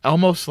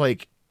 almost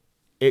like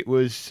it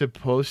was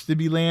supposed to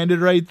be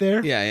landed right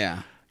there.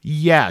 Yeah.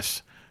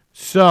 Yes.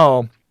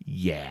 So,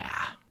 yeah.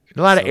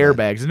 A lot of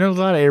airbags. And there's a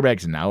lot of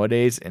airbags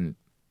nowadays, and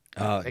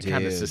it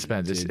kind of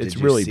suspends. It's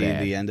really bad. Did you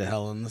see the end of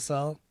Hell in the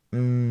Cell?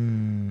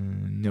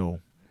 No.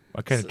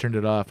 I kind of turned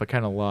it off. I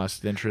kind of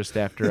lost interest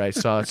after I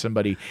saw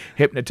somebody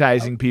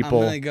hypnotizing people.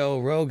 I'm going to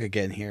go rogue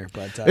again here,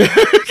 but so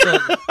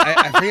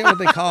I forget what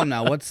they call them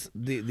now. What's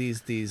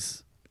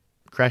these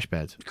crash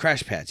pads?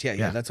 Crash pads.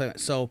 Yeah. That's what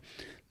so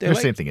they're the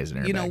like, same thing as an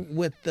airbag. You know,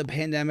 with the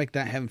pandemic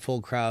not having full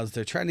crowds,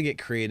 they're trying to get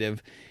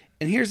creative.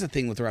 And here's the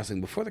thing with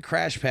wrestling: before the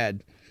crash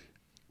pad,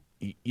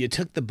 you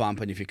took the bump,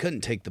 and if you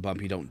couldn't take the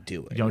bump, you don't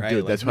do it. You don't right? do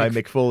it. That's why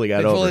Mick Foley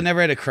got over. Mick Foley never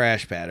had a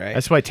crash pad, right?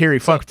 That's why Terry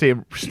Funk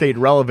stayed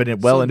relevant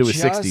and well into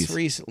his 60s. Just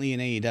recently in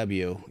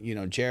AEW, you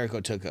know, Jericho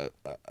took a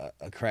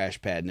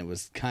crash pad, and it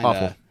was kind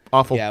of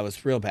awful. Yeah, it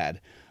was real bad.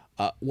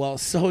 Well,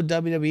 so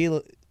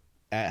WWE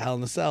at Hell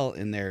in a Cell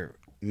in their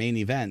main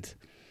event,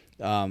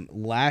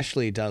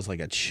 Lashley does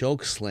like a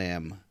choke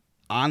slam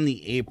on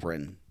the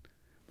apron,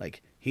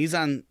 like he's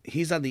on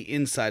the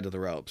inside of the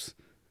ropes,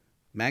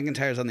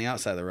 McIntyre's on the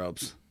outside of the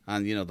ropes,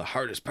 on, you know, the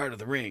hardest part of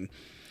the ring,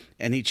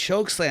 and he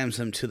choke slams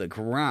him to the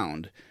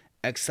ground,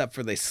 except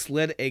for they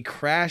slid a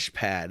crash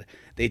pad.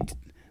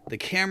 The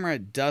camera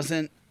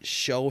doesn't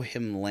show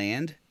him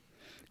land,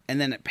 and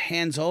then it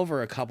pans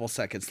over a couple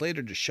seconds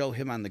later to show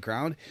him on the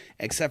ground,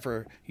 except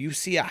for you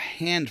see a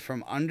hand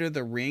from under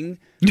the ring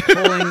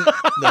pulling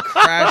the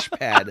crash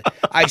pad.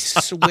 I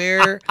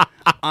swear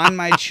on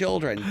my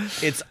children,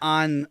 it's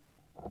on.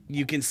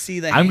 You can see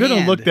the I'm hand.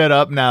 going to look that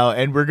up now,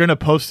 and we're going to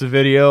post the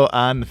video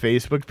on the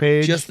Facebook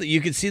page. You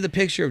can see the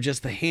picture of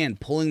just the hand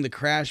pulling the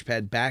crash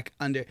pad back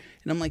under.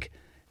 And I'm like,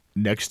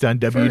 next on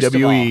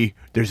WWE,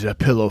 there's a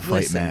pillow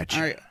fight match.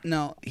 All right,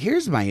 now,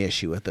 here's my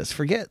issue with this.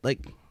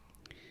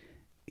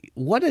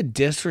 What a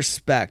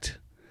disrespect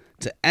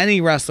to any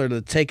wrestler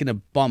that's taken a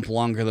bump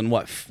longer than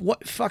what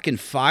fucking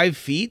 5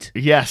 feet?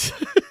 Yes.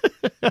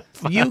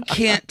 You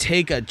can't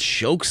take a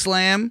choke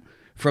slam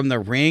from the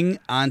ring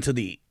onto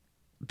the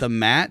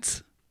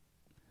mats.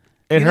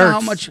 It hurts. Know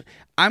how much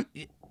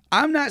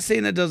I'm not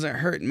saying it doesn't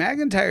hurt.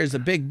 McIntyre is a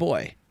big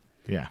boy.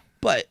 Yeah.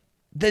 But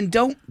then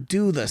don't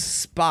do the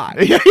spot.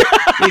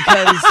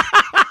 Because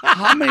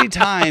how many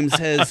times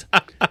has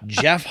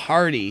Jeff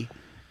Hardy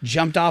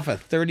jumped off a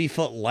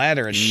 30-foot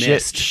ladder and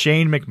missed?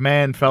 Shane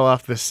McMahon fell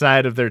off the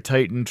side of their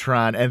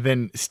Titantron, and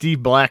then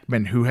Steve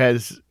Blackman,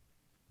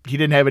 he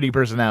didn't have any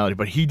personality,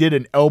 but he did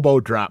an elbow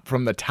drop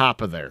from the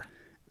top of there.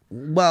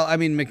 Well, I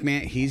mean,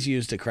 McMahon, he's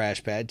used a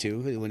crash pad,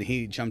 too, when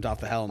he jumped off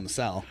the Hell in the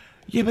Cell.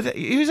 Yeah, but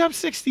he was up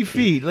 60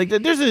 feet. Like,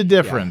 there's a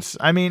difference.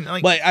 Yeah.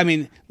 I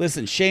mean,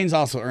 listen, Shane's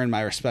also earned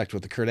my respect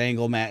with the Kurt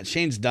Angle match.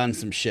 Shane's done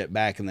some shit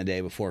back in the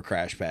day before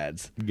crash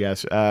pads.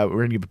 Yes, we're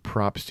going to give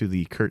props to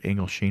the Kurt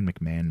Angle Shane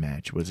McMahon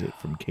match. Was it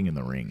from King of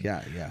the Ring?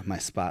 Yeah, my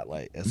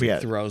spotlight as he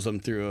throws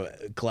him through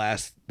a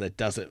glass that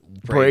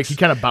doesn't break. He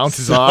kind of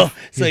bounces off.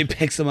 So he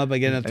picks him up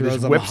again and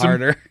throws him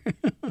harder.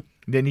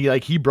 Then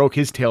he broke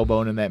his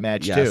tailbone in that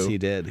match, too. Yes, he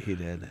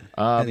did.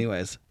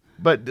 Anyways.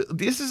 But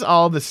this is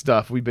all the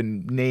stuff we've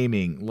been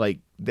naming,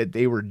 like, that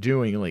they were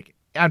doing, like,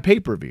 on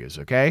pay-per-views,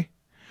 okay?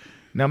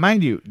 Now,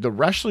 mind you, the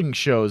wrestling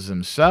shows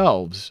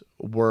themselves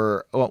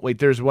were... Oh, wait,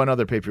 there's one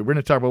other pay-per-view. We're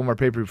going to talk about one more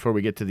pay-per-view before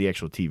we get to the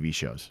actual TV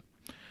shows.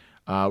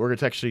 We're going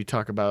to actually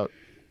talk about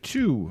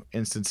 2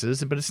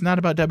 instances, but it's not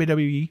about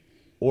WWE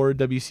or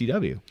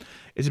WCW.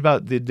 It's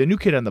about the new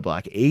kid on the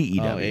block, AEW.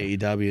 Oh,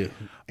 AEW. Are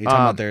you talking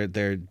about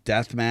their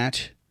death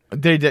match? I'm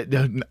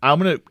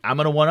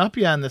gonna one up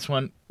you on this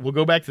one. We'll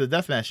go back to the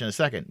death match in a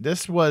second.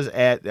 This was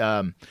at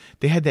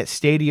they had that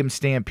Stadium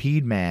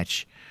Stampede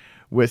match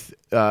with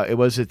it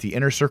was at the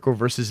Inner Circle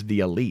versus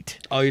the Elite.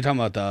 Oh, you're talking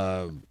about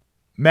the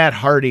Matt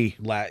Hardy.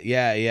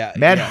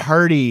 Matt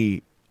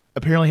Hardy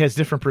apparently has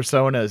different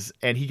personas,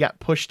 and he got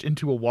pushed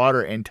into a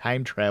water and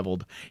time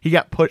traveled. He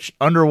got pushed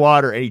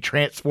underwater, and he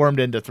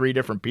transformed into 3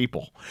 different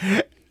people.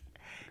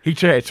 He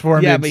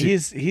transformed. Yeah, but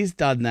he's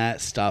done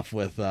that stuff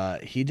with.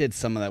 He did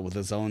some of that with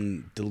his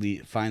own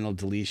final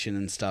deletion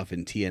and stuff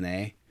in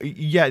TNA.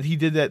 Yeah, he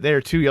did that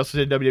there too. He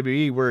also did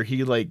WWE, where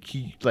he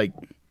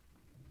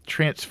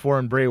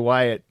transformed Bray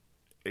Wyatt.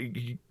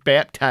 He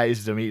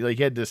baptized him. He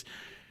had this.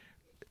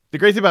 The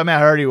great thing about Matt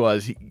Hardy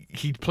was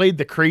he played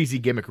the crazy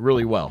gimmick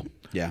really well.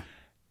 Yeah,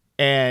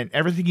 and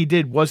everything he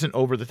did wasn't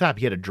over the top.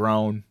 He had a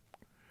drone.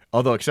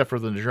 Although, except for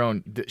the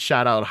drone that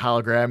shot out a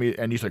hologram,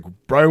 and he's like,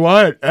 Bray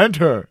Wyatt,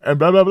 enter, and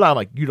blah, blah, blah. I'm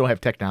like, you don't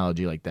have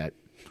technology like that.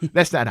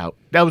 That's not out.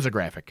 That was a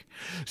graphic.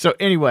 So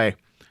anyway,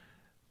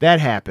 that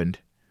happened.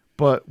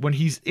 But when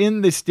he's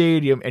in the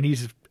stadium and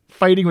he's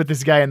fighting with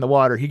this guy in the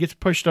water, he gets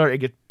pushed out and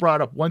gets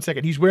brought up 1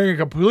 second. He's wearing a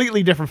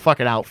completely different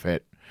fucking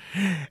outfit.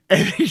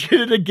 And he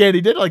did it again.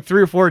 He did it like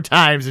 3 or 4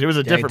 times, and it was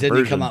a different version.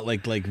 Didn't he come out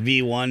like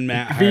V1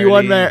 Matt Hardy?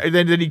 V1 Matt, and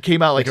then he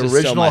came out like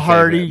original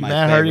Hardy,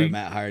 Matt Hardy.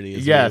 Matt Hardy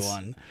is yes.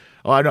 V1.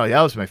 Oh, I know.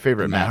 That was my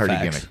favorite Matt Hardy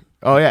gimmick.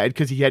 Oh, yeah,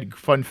 because he had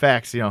fun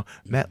facts.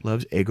 Matt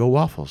loves Eggo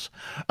waffles.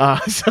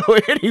 So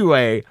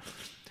anyway,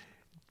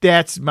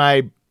 that's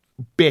my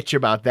bitch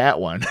about that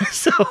one.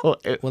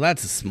 Well,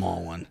 that's a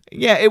small one.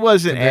 Yeah, it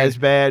wasn't as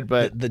bad,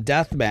 but the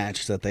death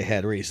match that they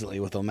had recently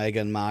with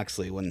Omega and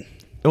Moxley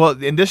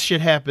and this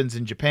shit happens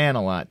in Japan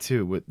a lot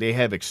too. They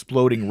have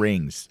exploding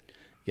rings.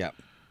 Yeah,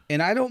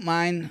 and I don't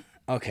mind.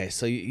 Okay,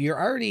 so you're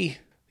already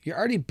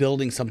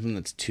building something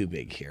that's too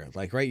big here.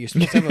 Like, right, you're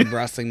supposed to have a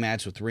wrestling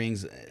match with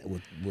rings,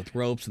 with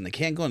ropes, and they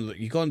can't go into.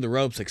 You go into the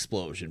ropes,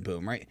 explosion,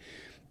 boom, right?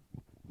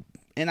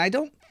 And I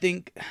don't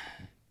think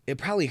it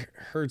probably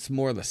hurts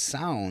more the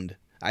sound,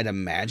 I'd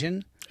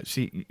imagine.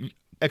 See,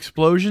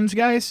 explosions,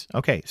 guys.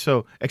 Okay,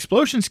 so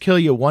explosions kill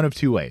you one of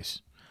 2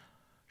 ways.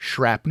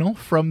 Shrapnel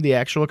from the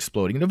actual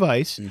exploding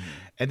device,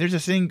 and there's a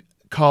thing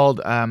called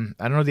I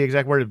don't know the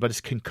exact word, but it's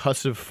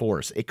concussive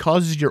force. It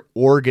causes your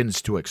organs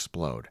to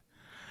explode.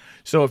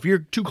 So if you're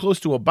too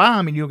close to a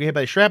bomb and you get hit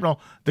by shrapnel,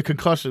 the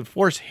concussive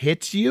force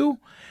hits you,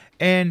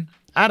 and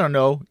I don't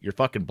know, your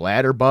fucking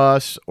bladder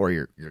busts, or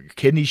your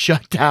kidneys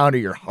shut down, or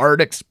your heart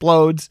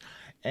explodes.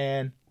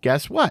 And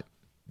guess what?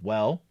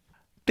 Well,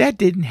 that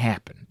didn't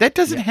happen. That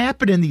doesn't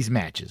happen in these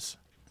matches.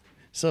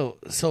 So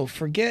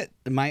forget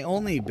my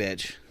only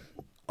bitch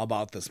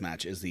about this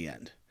match is the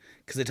end,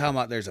 because they talk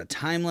about there's a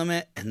time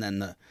limit, and then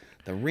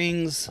the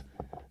ring's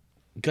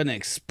gonna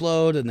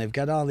explode, and they've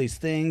got all these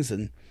things,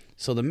 and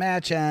so the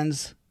match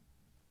ends.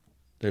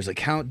 There's a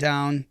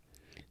countdown.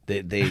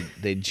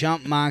 They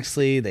jump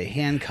Moxley. They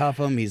handcuff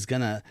him.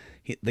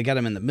 They got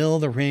him in the middle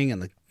of the ring,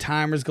 and the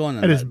timer's going.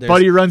 And his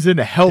buddy runs in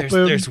to help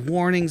him. There's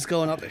warnings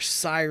going up. There's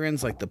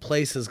sirens, like the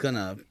place is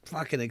gonna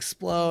fucking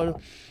explode.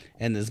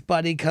 And his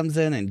buddy comes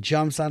in and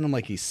jumps on him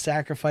like he's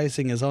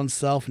sacrificing his own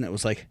self. And it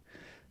was like,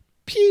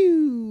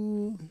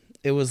 pew.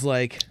 It was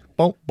like,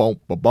 boom, boom,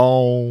 boom,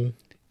 boom.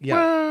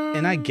 Yeah,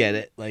 and I get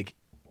it. Like,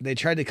 they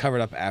tried to cover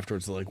it up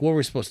afterwards. Like, what were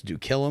we supposed to do?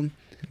 Kill him?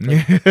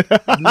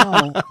 Like,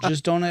 no,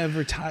 just don't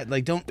ever tie.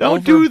 Like, don't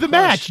do the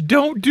match.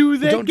 Don't do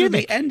that. Don't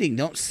gimmick. Do the ending.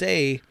 Don't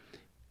say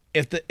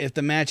if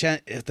the match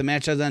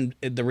has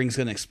ended, the ring's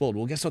gonna explode.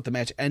 Well, guess what? The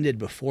match ended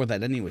before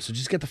that anyway. So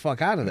just get the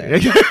fuck out of there.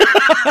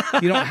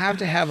 You don't have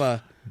to have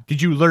a.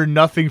 Did you learn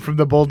nothing from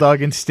the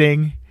Bulldog and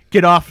Sting?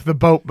 Get off the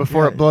boat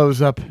before it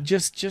blows up.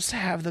 Just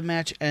have the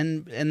match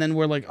end, and then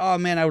we're like, oh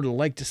man, I would have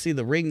liked to see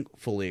the ring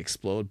fully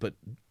explode, but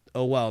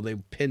oh well, they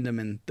pinned him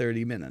in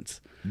 30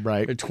 minutes,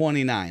 right? Or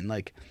 29.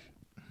 Like,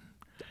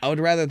 I would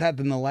rather that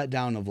than the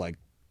letdown of like,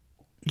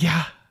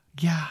 yeah,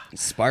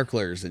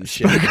 sparklers and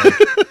shit. Like,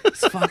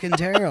 it's fucking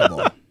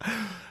terrible.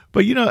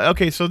 But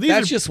okay, so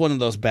that's just one of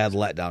those bad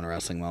letdown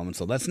wrestling moments.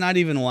 So that's not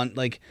even one.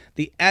 Like,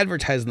 the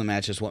advertising the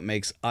match is what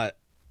makes us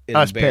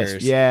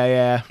pissed.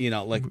 Yeah.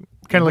 Like,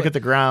 kind of look at the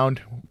ground.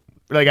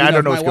 Like, I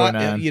don't know what's going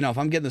on. If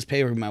I'm getting this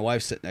paper, my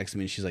wife's sitting next to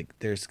me, and she's like,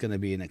 "There's going to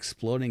be an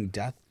exploding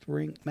death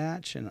ring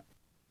match," and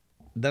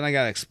then I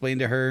got to explain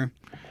to her.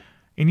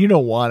 And you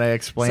don't want to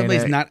explain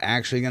somebody's it. not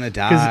actually going to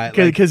die.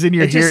 Because then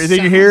you're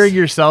hearing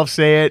yourself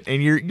say it,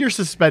 and you're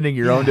suspending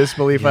your own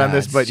disbelief on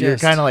this, but you're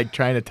kind of like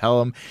trying to tell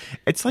them.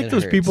 It's like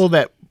those people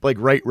that like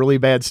write really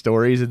bad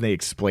stories and they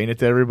explain it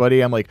to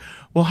everybody. I'm like,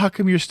 well, how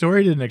come your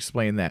story didn't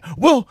explain that?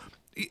 Well,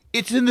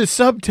 it's in the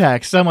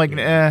subtext. I'm like,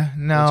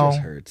 no. It just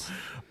hurts.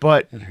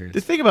 But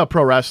the thing about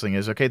pro wrestling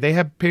is, okay, they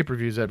have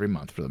pay-per-views every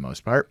month for the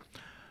most part.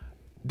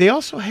 They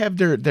also have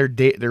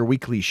their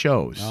weekly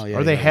shows,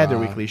 or they had their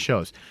weekly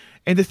shows.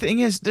 And the thing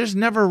is, there's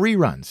never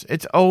reruns.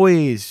 It's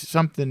always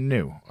something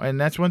new.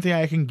 And that's one thing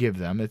I can give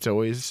them. It's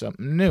always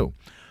something new.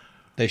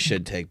 They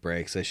should take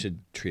breaks. They should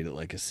treat it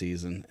like a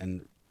season.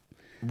 And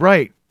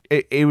right.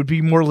 It would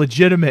be more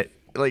legitimate.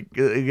 Like,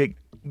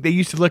 they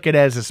used to look at it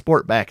as a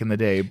sport back in the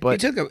day.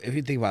 But if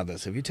you think about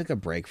this, if you took a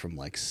break from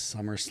like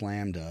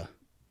SummerSlam to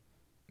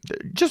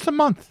just a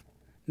month,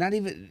 not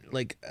even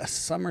like a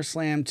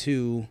SummerSlam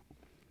to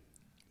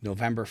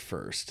November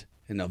 1st.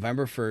 And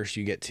November 1st,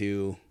 you got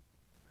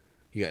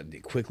to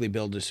quickly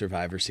build a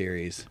Survivor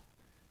Series.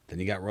 Then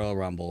you got Royal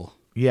Rumble.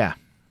 Yeah.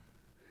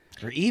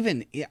 Or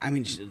even, I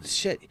mean,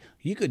 shit,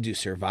 you could do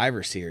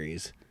Survivor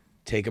Series,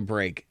 take a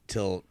break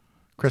till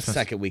Christmas.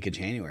 Second week of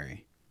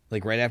January.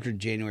 Like right after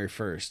January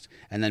 1st,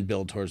 and then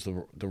build towards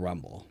the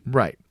Rumble.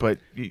 Right, but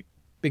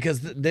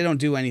because they don't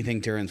do anything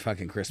during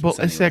fucking Christmas.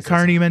 Well, it's that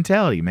carny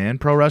mentality, man.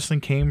 Pro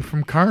wrestling came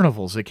from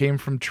carnivals. It came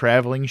from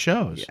traveling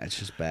shows. Yeah, it's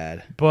just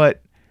bad.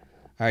 But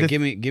all right,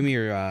 give me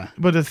your.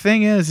 But the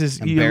thing is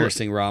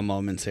embarrassing Raw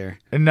moments here.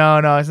 No,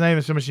 it's not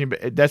even so much.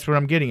 That's what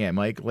I'm getting at,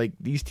 Mike. Like,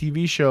 these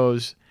TV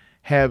shows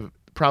have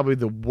probably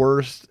the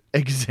worst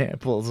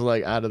examples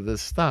like out of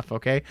this stuff.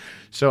 Okay,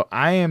 so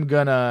I am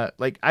gonna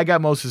I got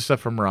most of the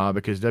stuff from Raw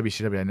because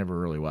WCW I never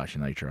really watched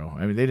Nitro.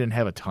 I mean they didn't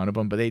have a ton of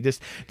them, but they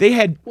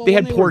had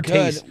poor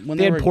taste.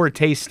 They had poor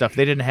taste stuff.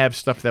 They didn't have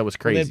stuff that was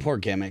crazy. They had poor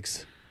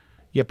gimmicks.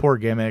 Yeah, poor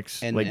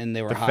gimmicks. And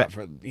they were hot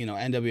for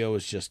NWO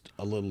was just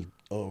a little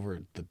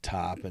over the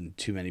top and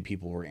too many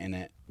people were in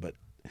it, but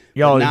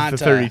not the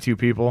 32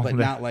 people, but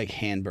not like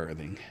hand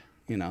birthing.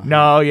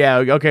 No, yeah,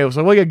 okay.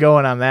 So we'll get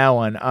going on that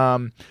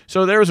one.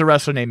 So there was a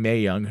wrestler named Mae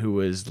Young who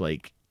was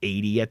like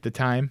 80 at the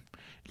time,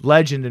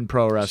 legend in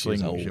pro wrestling.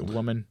 She was a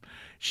woman.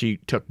 She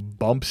took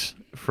bumps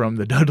from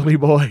the Dudley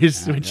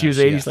Boys when she was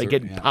 80. She's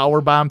getting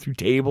power bombed through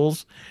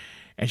tables,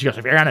 and she goes,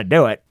 "If you're gonna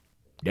do it,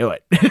 do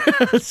it."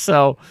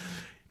 So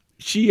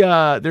she,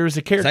 there was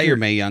a character. Is that your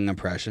Mae Young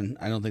impression?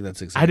 I don't think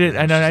that's exactly.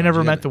 I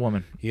never met the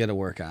woman. You got to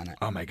work on it.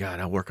 Oh my God,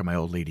 I'll work on my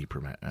old lady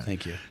permit.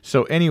 Thank you.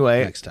 So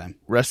anyway, next time.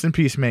 Rest in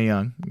peace, Mae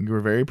Young. You were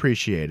very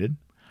appreciated.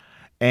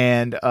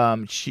 And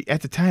she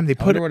at the time they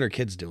I wonder what her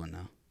kid's doing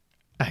now.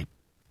 I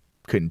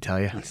couldn't tell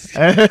you.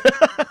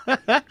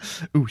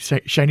 Ooh,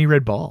 shiny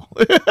red ball.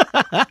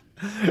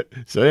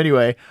 So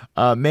anyway,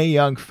 Mae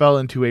Young fell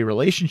into a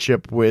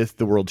relationship with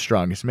the world's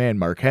strongest man,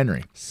 Mark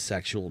Henry.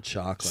 Sexual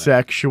chocolate.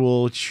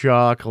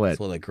 That's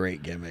one of the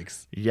great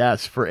gimmicks.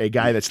 Yes, for a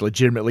guy that's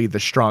legitimately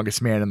the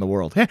strongest man in the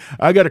world. Hey,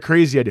 I got a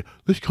crazy idea.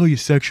 Let's call you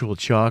Sexual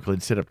Chocolate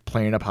instead of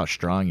playing up how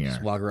strong you are.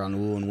 Just walk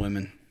around wooing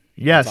women.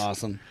 Yes. That's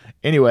awesome.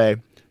 Anyway,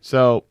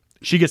 so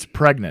she gets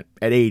pregnant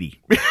at 80.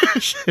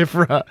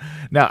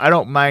 Now, I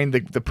don't mind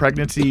the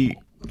pregnancy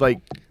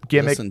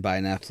gimmick. Listen, by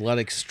an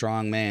athletic,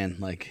 strong man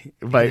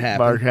by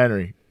Mark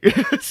Henry.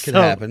 Could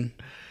happen.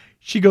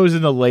 She goes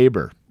into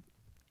labor,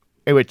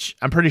 which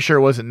I'm pretty sure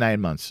it wasn't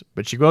 9 months,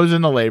 but she goes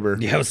into labor.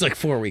 Yeah, it was like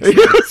 4 weeks. It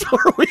was 4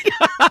 weeks.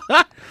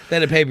 They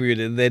had a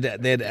pay-per-view. They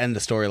had to end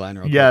the storyline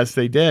real quick. Yes,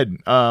 they did.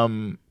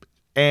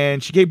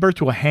 And she gave birth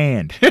to a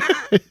hand.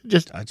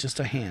 just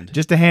a hand.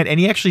 Just a hand. And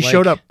he actually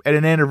showed up at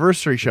an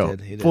anniversary show.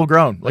 He did. Full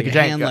grown. Like a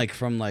giant hand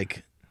from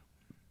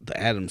the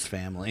Addams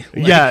Family.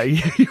 Yeah,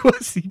 he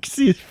was. You can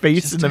see his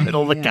face in the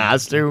middle of the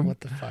costume.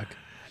 What the fuck?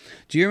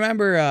 Do you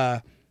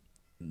remember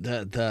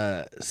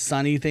the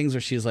Sunny things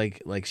where she's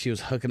like she was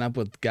hooking up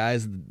with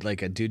guys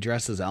like a dude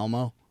dressed as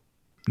Elmo?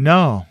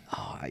 No.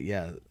 Oh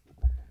yeah.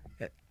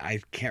 I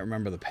can't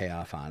remember the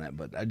payoff on it,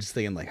 but I'm just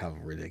thinking how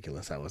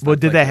ridiculous that was. Well,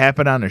 did that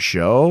happen on a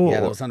show?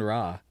 Yeah, that was on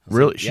Raw.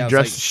 Really? She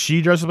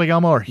dressed up like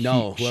Elmo, or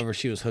no? Whoever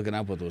she was hooking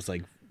up with was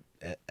like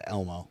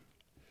Elmo.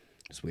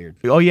 It's weird.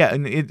 Oh yeah,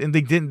 and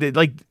they didn't the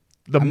I'm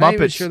Muppets. Not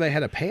even sure they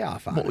had a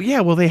payoff on it.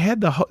 Yeah, well they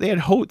had they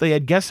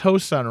had guest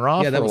hosts on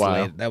Raw for a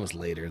while. That was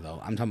later though.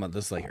 I'm talking about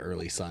this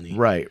early Sunny.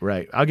 Right.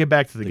 I'll get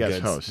back to the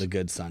guest hosts. The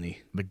good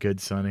Sunny. The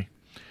good Sunny.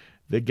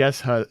 The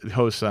guest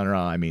hosts on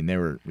Raw. I mean, they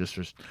were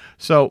just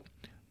so.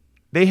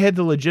 They had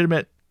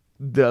legitimately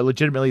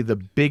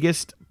the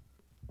biggest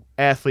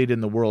athlete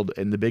in the world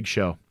in the Big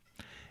Show.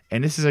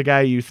 And this is a guy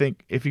you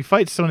think, if he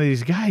fights some of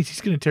these guys, he's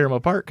going to tear them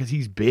apart because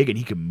he's big and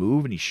he can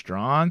move and he's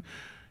strong.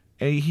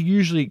 And he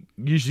usually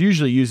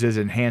uses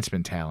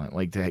enhancement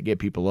talent, to get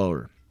people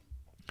over.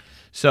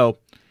 So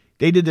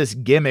they did this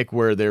gimmick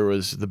where there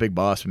was the Big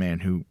Boss Man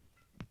who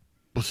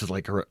was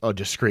like a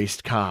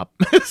disgraced cop.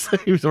 So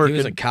he was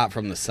a cop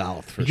from the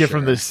South, for sure. Yeah,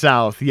 from the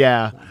South,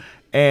 yeah.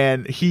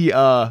 And he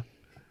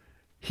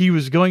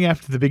was going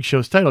after the Big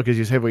Show's title because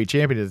he was heavyweight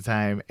champion at the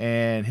time,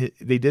 and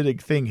they did a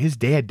thing. His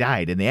dad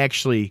died, and they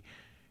actually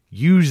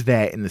used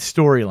that in the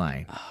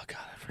storyline. Oh, God,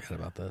 I forgot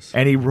about this.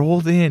 And he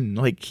rolled in.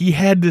 He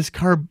had this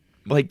car,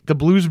 the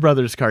Blues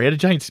Brothers car. He had a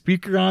giant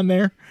speaker on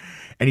there,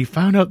 and he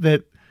found out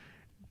that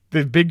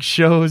the Big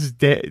Show's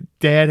dad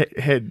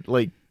had,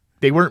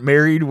 they weren't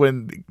married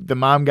when the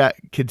mom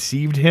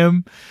conceived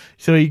him.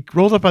 So he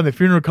rolled up on the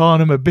funeral calling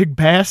him a big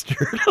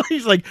bastard.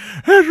 He's like,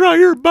 "That's right,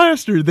 you're a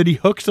bastard." Then he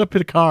hooks up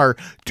the car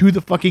to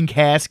the fucking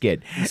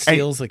casket.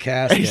 Steals the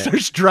casket. And he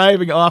starts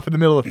driving off in the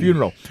middle of the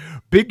funeral.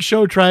 Big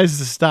Show tries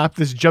to stop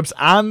this, jumps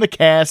on the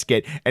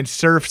casket and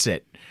surfs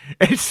it.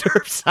 And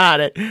surfs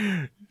on it,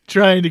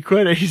 trying to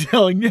quit it. He's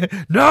yelling,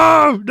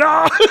 "No,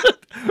 no."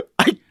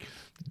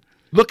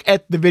 Look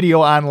at the video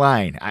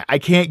online. I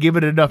can't give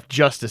it enough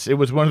justice. It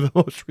was one of the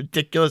most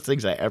ridiculous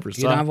things I ever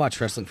saw. I've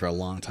watched wrestling for a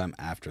long time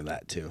after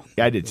that, too.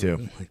 Yeah, I did,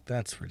 too.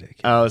 That's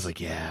ridiculous. I was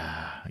like,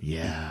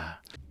 yeah.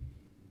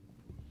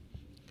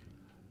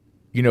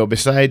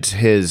 Besides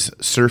his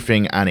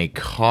surfing on a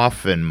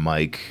coffin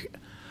mic,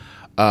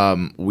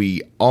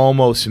 we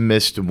almost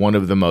missed one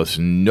of the most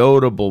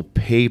notable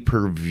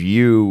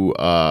pay-per-view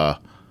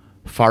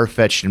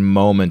far-fetched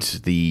moments,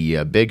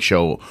 the Big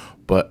Show,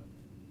 but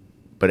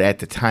at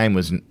the time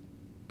was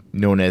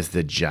known as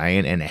the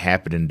Giant, and it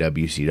happened in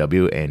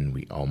WCW, and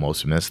we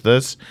almost missed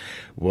this,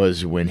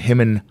 was when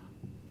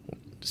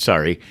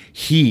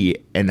he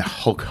and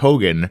Hulk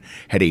Hogan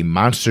had a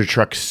monster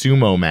truck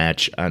sumo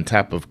match on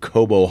top of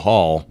Cobo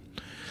Hall,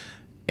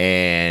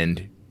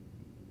 and,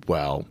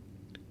 well,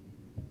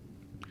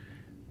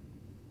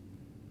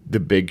 the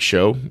Big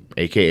Show,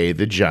 a.k.a.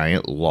 the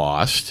Giant,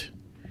 lost,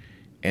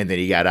 and then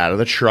he got out of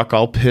the truck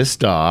all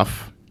pissed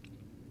off,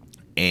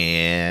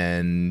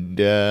 And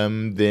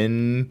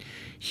then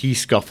he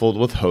scuffled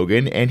with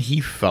Hogan, and he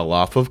fell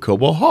off of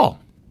Cobo Hall.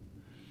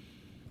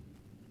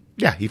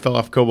 Yeah, he fell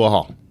off Cobo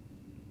Hall.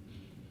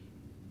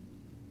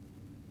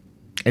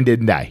 And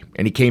didn't die.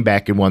 And he came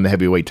back and won the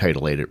heavyweight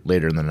title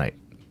later in the night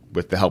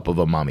with the help of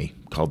a mummy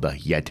called the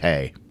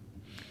Yeti.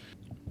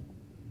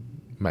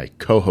 My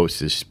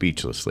co-host is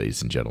speechless,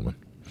 ladies and gentlemen.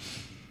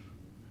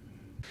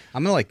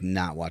 I'm gonna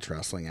not watch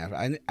wrestling after.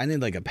 I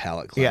need a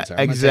palate cleanser.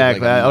 Yeah,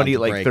 exactly. I don't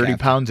eat 30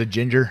 pounds of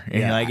ginger.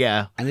 And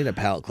I need a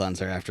palate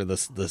cleanser after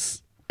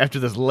this. After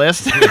this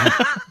list.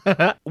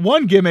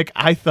 One gimmick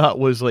I thought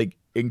was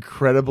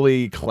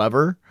incredibly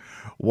clever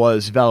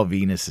was Val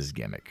Venus's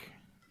gimmick.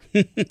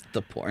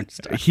 The porn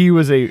star. He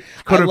was a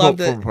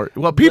quote-unquote porn.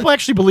 Well, people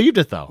actually believed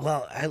it though.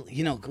 Well,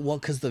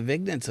 because the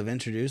Vignettes of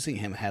introducing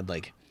him had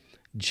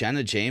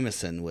Jenna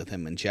Jameson with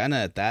him, and Jenna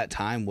at that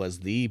time was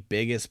the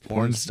biggest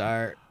porn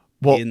star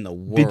in the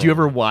world. Did you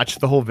ever watch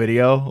the whole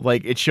video?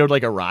 It showed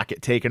a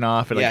rocket taking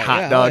off and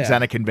hot dogs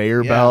on a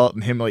conveyor belt,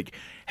 and him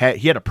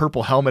he had a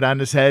purple helmet on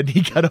his head.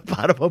 He got up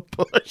out of a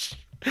bush,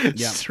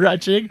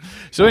 stretching.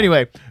 So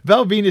anyway,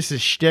 Val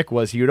Venus's shtick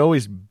was he would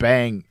always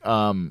bang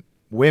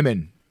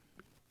women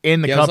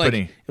in the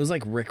company. It was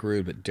like Rick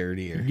Rude, but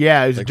dirtier.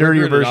 Yeah, it was a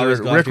dirtier version.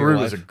 Rick Rude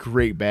was a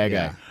great bad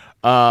guy.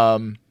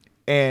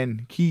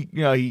 And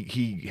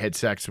he had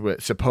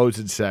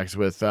supposed sex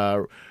with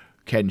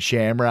Ken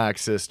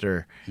Shamrock's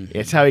sister. Mm-hmm.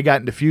 It's how he got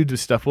into feuds with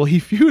stuff. Well,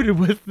 he feuded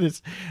with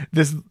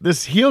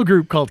this heel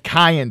group called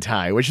Kai En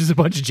Tai, which is a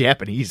bunch of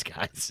Japanese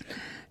guys.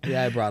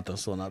 Yeah, I brought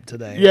this one up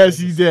today. Yes,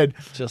 you did.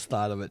 Just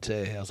thought of it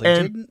today. I was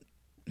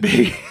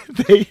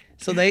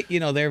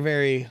they're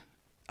very.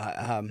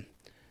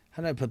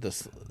 How do I put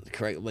this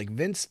correct?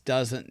 Vince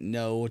doesn't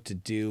know what to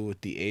do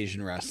with the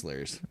Asian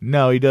wrestlers.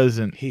 No, he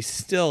doesn't. He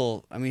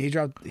still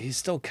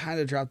kind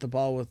of dropped the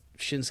ball with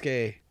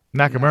Shinsuke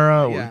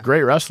Nakamura,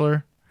 great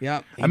wrestler.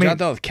 Yeah, he dropped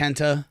that with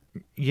Kenta.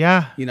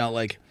 Yeah,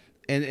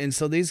 and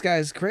so these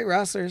guys, great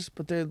wrestlers,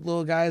 but they're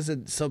little guys,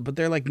 but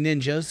they're like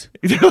ninjas.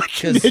 They're like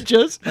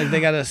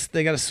ninjas.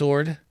 They got a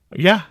sword.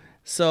 Yeah.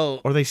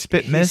 So or they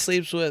spit mist.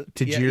 He sleeps with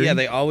Tajiri. Yeah,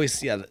 they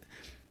always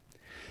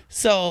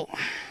So.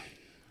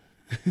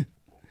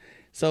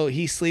 So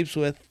he sleeps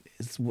with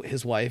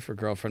his wife or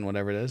girlfriend,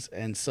 whatever it is.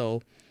 And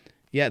so,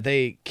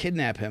 they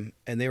kidnap him,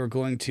 and they were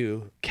going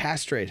to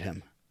castrate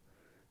him.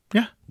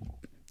 Yeah.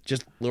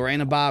 Just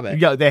Lorena Bobbitt.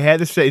 Yeah, they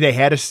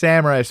had a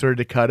samurai sword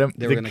to cut him.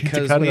 They were going to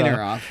cut his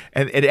wiener off.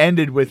 And it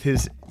ended with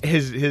his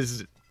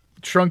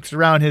trunks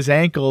around his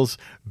ankles,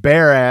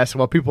 bare ass,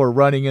 while people were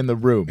running in the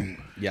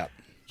room. Yep.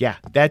 Yeah,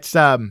 that's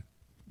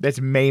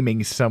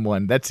maiming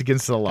someone. That's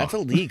against the law. That's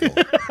illegal.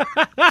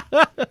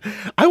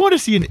 I want to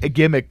see a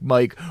gimmick,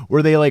 Mike,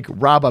 where they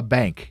rob a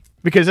bank,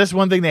 because that's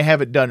one thing they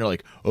haven't done. They're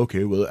like,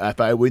 okay, well, if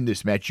I win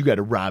this match, you got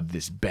to rob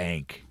this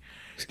bank.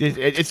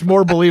 It's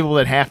more believable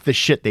than half the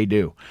shit they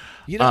do.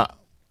 Talk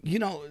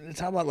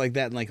about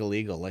that and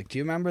illegal. Do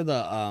you remember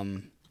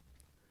the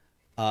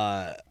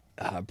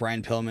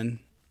Brian Pillman?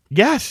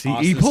 Yes,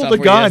 he pulled a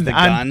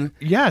gun.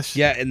 Yes,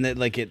 yeah, and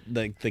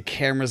the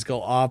cameras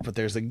go off, but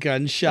there's a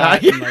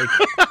gunshot. And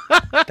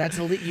that's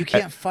illegal. You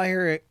can't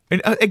fire it.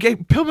 And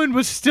again, Pillman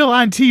was still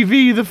on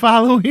TV the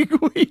following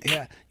week.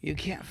 Yeah, you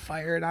can't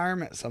fire an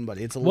arm at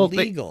somebody. It's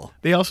illegal.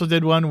 They also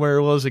did one where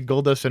it was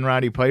Goldust and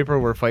Roddy Piper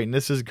were fighting.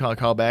 This is a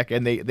callback,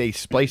 and they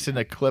spliced in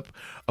a clip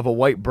of a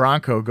white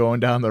Bronco going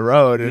down the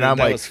road, and I'm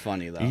that was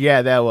funny though.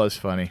 Yeah, that was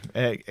funny.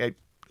 A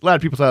lot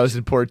of people thought it was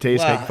in poor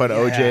taste, making fun of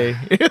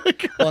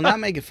OJ. Well, not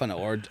making fun of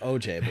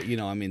OJ,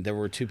 but there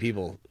were two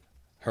people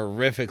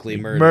horrifically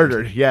murdered.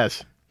 Murdered,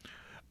 yes.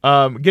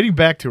 Getting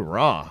back to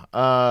Raw,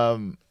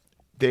 I'm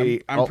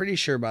pretty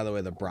sure, by the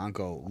way, the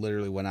Bronco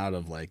literally went out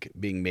of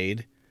being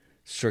made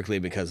strictly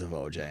because of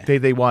OJ.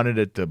 They wanted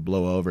it to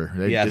blow over.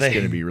 It's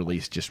going to be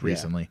released just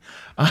recently.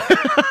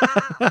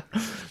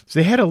 So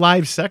they had a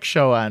live sex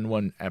show on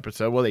one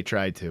episode. Well, they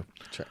tried to.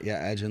 Yeah,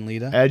 Edge and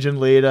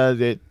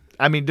Lita.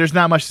 There's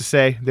not much to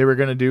say. They were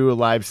going to do a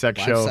live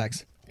sex show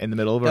in the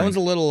middle of it. That one's a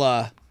little.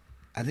 I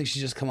think she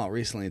just come out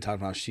recently and talked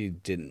about she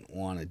didn't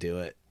want to do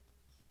it,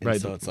 and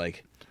right. So it's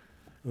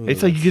ooh,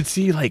 it's you could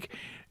see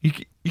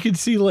you could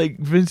see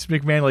Vince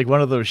McMahon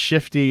one of those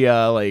shifty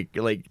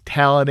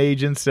talent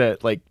agents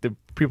that the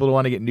people who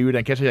want to get nude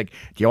on camera. Do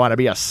you want to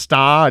be a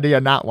star? Or do you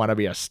not want to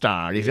be a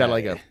star? And he's got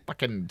a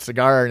fucking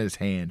cigar in his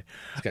hand.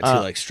 He's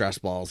got two stress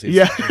balls.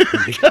 Yeah.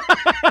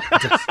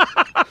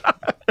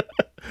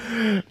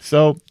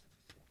 So.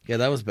 Yeah,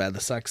 that was bad.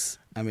 The sex.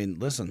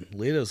 Listen,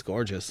 Lita's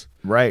gorgeous.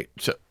 Right.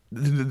 So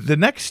the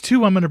next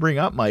two I'm going to bring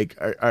up, Mike,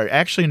 are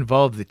actually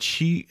involved the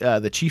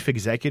chief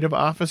executive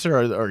officer,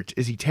 or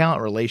is he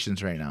talent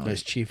relations right now?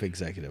 He's chief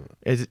executive.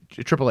 Is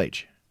it Triple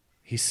H?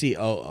 He's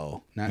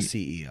COO, not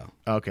CEO.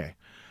 Okay.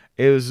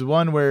 It was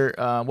one where,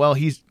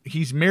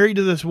 he's married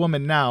to this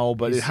woman now,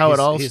 but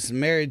he's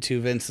married to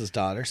Vince's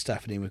daughter,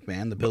 Stephanie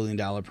McMahon, the $1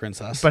 billion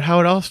princess. But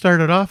how it all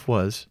started off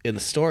was in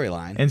the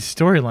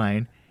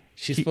storyline.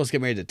 She's supposed to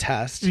get married to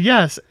Test.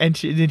 Yes, and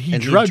he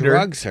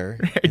drugs her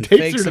and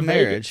fakes a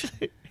marriage.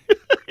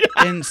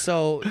 And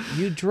so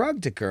you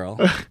drugged a girl,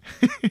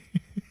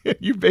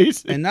 You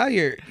basically. and now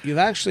you've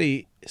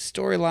actually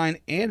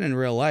storyline and in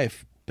real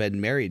life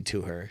been married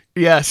to her.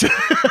 Yes.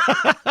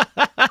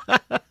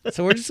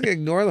 So we're just gonna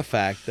ignore the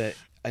fact that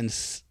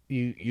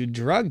you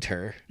drugged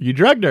her. You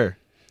drugged her.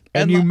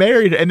 And And you lo-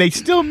 married her. And they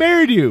still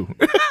married you.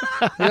 You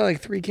got like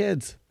 3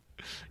 kids.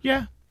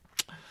 Yeah.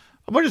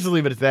 I'm gonna just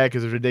leave it at that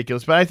because it's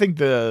ridiculous. But I think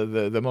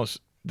the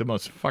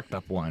most fucked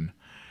up one.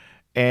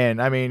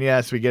 And I mean,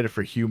 yes, we get it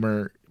for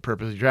humor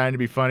purposes, trying to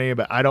be funny,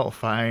 but I don't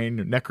find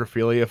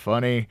necrophilia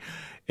funny.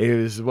 It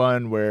was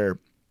one where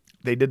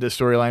they did the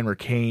storyline where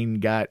Kane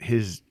got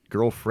his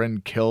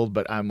girlfriend killed,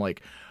 but I'm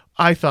like,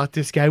 I thought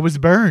this guy was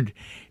burned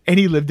and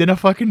he lived in a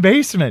fucking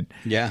basement.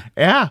 Yeah.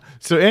 Yeah.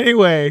 So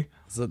anyway,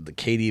 Is it the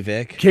Katie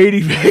Vick?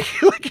 Katie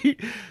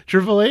Vick,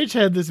 Triple H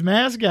had this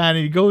mask on and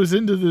he goes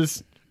into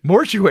this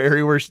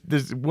mortuary where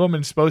this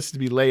woman's supposed to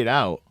be laid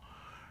out,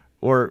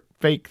 or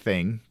fake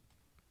thing.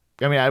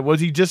 I mean, was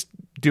he just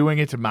doing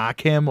it to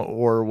mock him,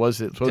 or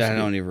was it supposed I to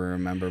don't even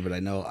remember, but I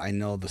know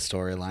the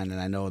storyline and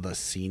I know the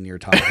scene you're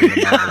talking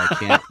about.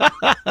 But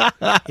I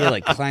can't. He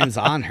like climbs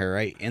on her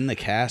right in the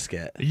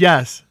casket.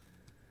 Yes.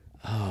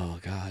 Oh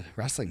God,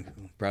 wrestling.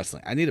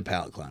 I need a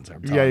palate cleanser.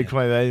 I'm Yeah, telling you you.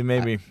 claim that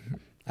maybe.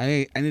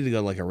 I need to go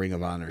to like a Ring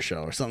of Honor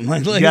show or something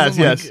like Yes,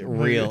 something yes. like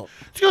real.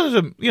 Let's go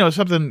to some,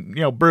 something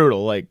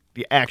brutal, like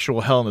the actual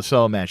Hell in a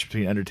Cell match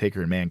between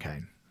Undertaker and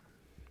Mankind.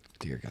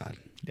 Dear God.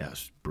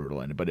 Yes,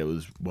 brutal ending, but it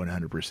was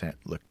 100%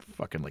 looked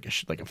fucking like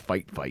a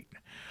fight.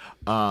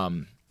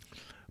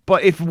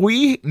 But if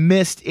we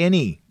missed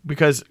any,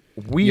 because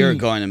You're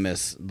going to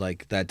miss,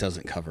 like, that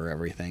doesn't cover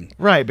everything.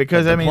 right,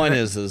 because But I the mean, point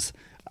is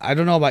I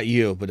don't know about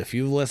you, but if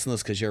you listen to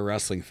this because you're a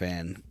wrestling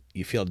fan,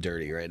 you feel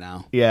dirty right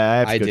now. yeah, I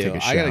have to I go do. take a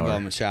shower. I gotta go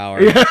in the shower.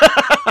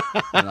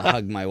 I'm gonna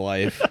hug my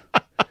wife,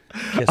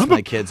 kiss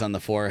my kids on the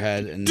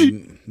forehead, and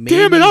maybe,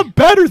 Damn it, I'm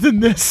better than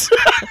this.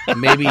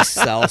 maybe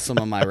sell some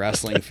of my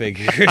wrestling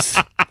figures.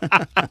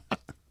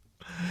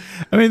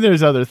 I mean,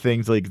 there's other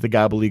things like the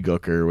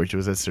gobbledygooker, which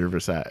was a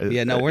service.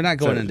 Yeah, no, we're not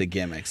going into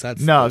gimmicks.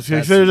 That's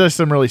there's just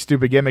some really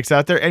stupid gimmicks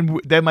out there, and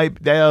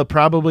that'll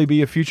probably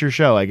be a future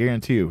show. I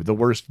guarantee you, the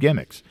worst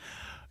gimmicks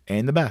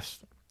and the best.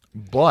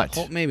 But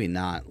Well, maybe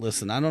not.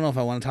 Listen, I don't know if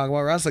I want to talk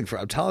about wrestling.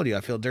 I'm telling you,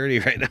 I feel dirty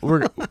right now.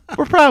 we're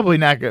probably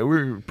not gonna.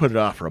 We're put it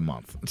off for a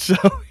month. So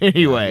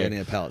anyway, I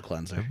need a palate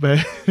cleanser.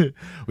 but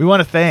we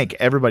want to thank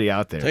everybody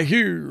out there. Thank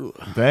you.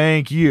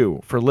 Thank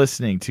you for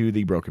listening to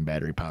the Broken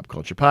Battery Pop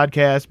Culture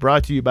Podcast,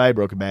 brought to you by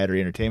Broken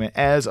Battery Entertainment.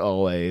 As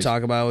always,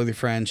 Talk about it with your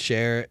friends.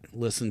 Share it.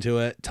 Listen to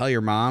it. Tell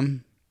your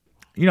mom.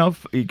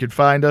 you can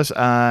find us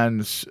on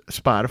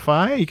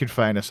Spotify. You can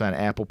find us on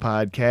Apple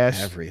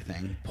Podcasts,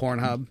 Everything.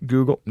 Pornhub.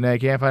 Google. No, you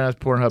can't find us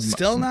Pornhub.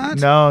 Still not?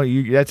 No,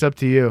 that's up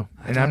to you.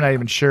 And I'm not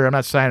even sure. I'm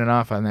not signing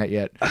off on that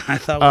yet. I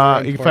thought we were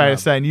on You can find Pornhub.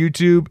 us on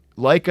YouTube.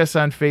 Like us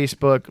on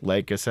Facebook.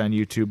 Like us on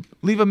YouTube.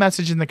 Leave a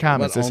message in the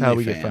comments. What That's how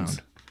we get OnlyFans?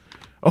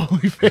 found.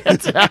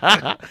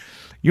 OnlyFans.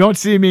 You won't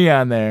see me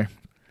on there.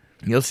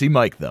 You'll see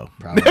Mike, though.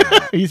 Probably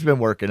not. He's been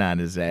working on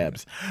his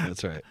abs.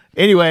 That's right.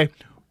 Anyway,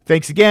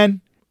 thanks again.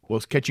 We'll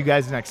catch you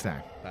guys next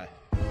time.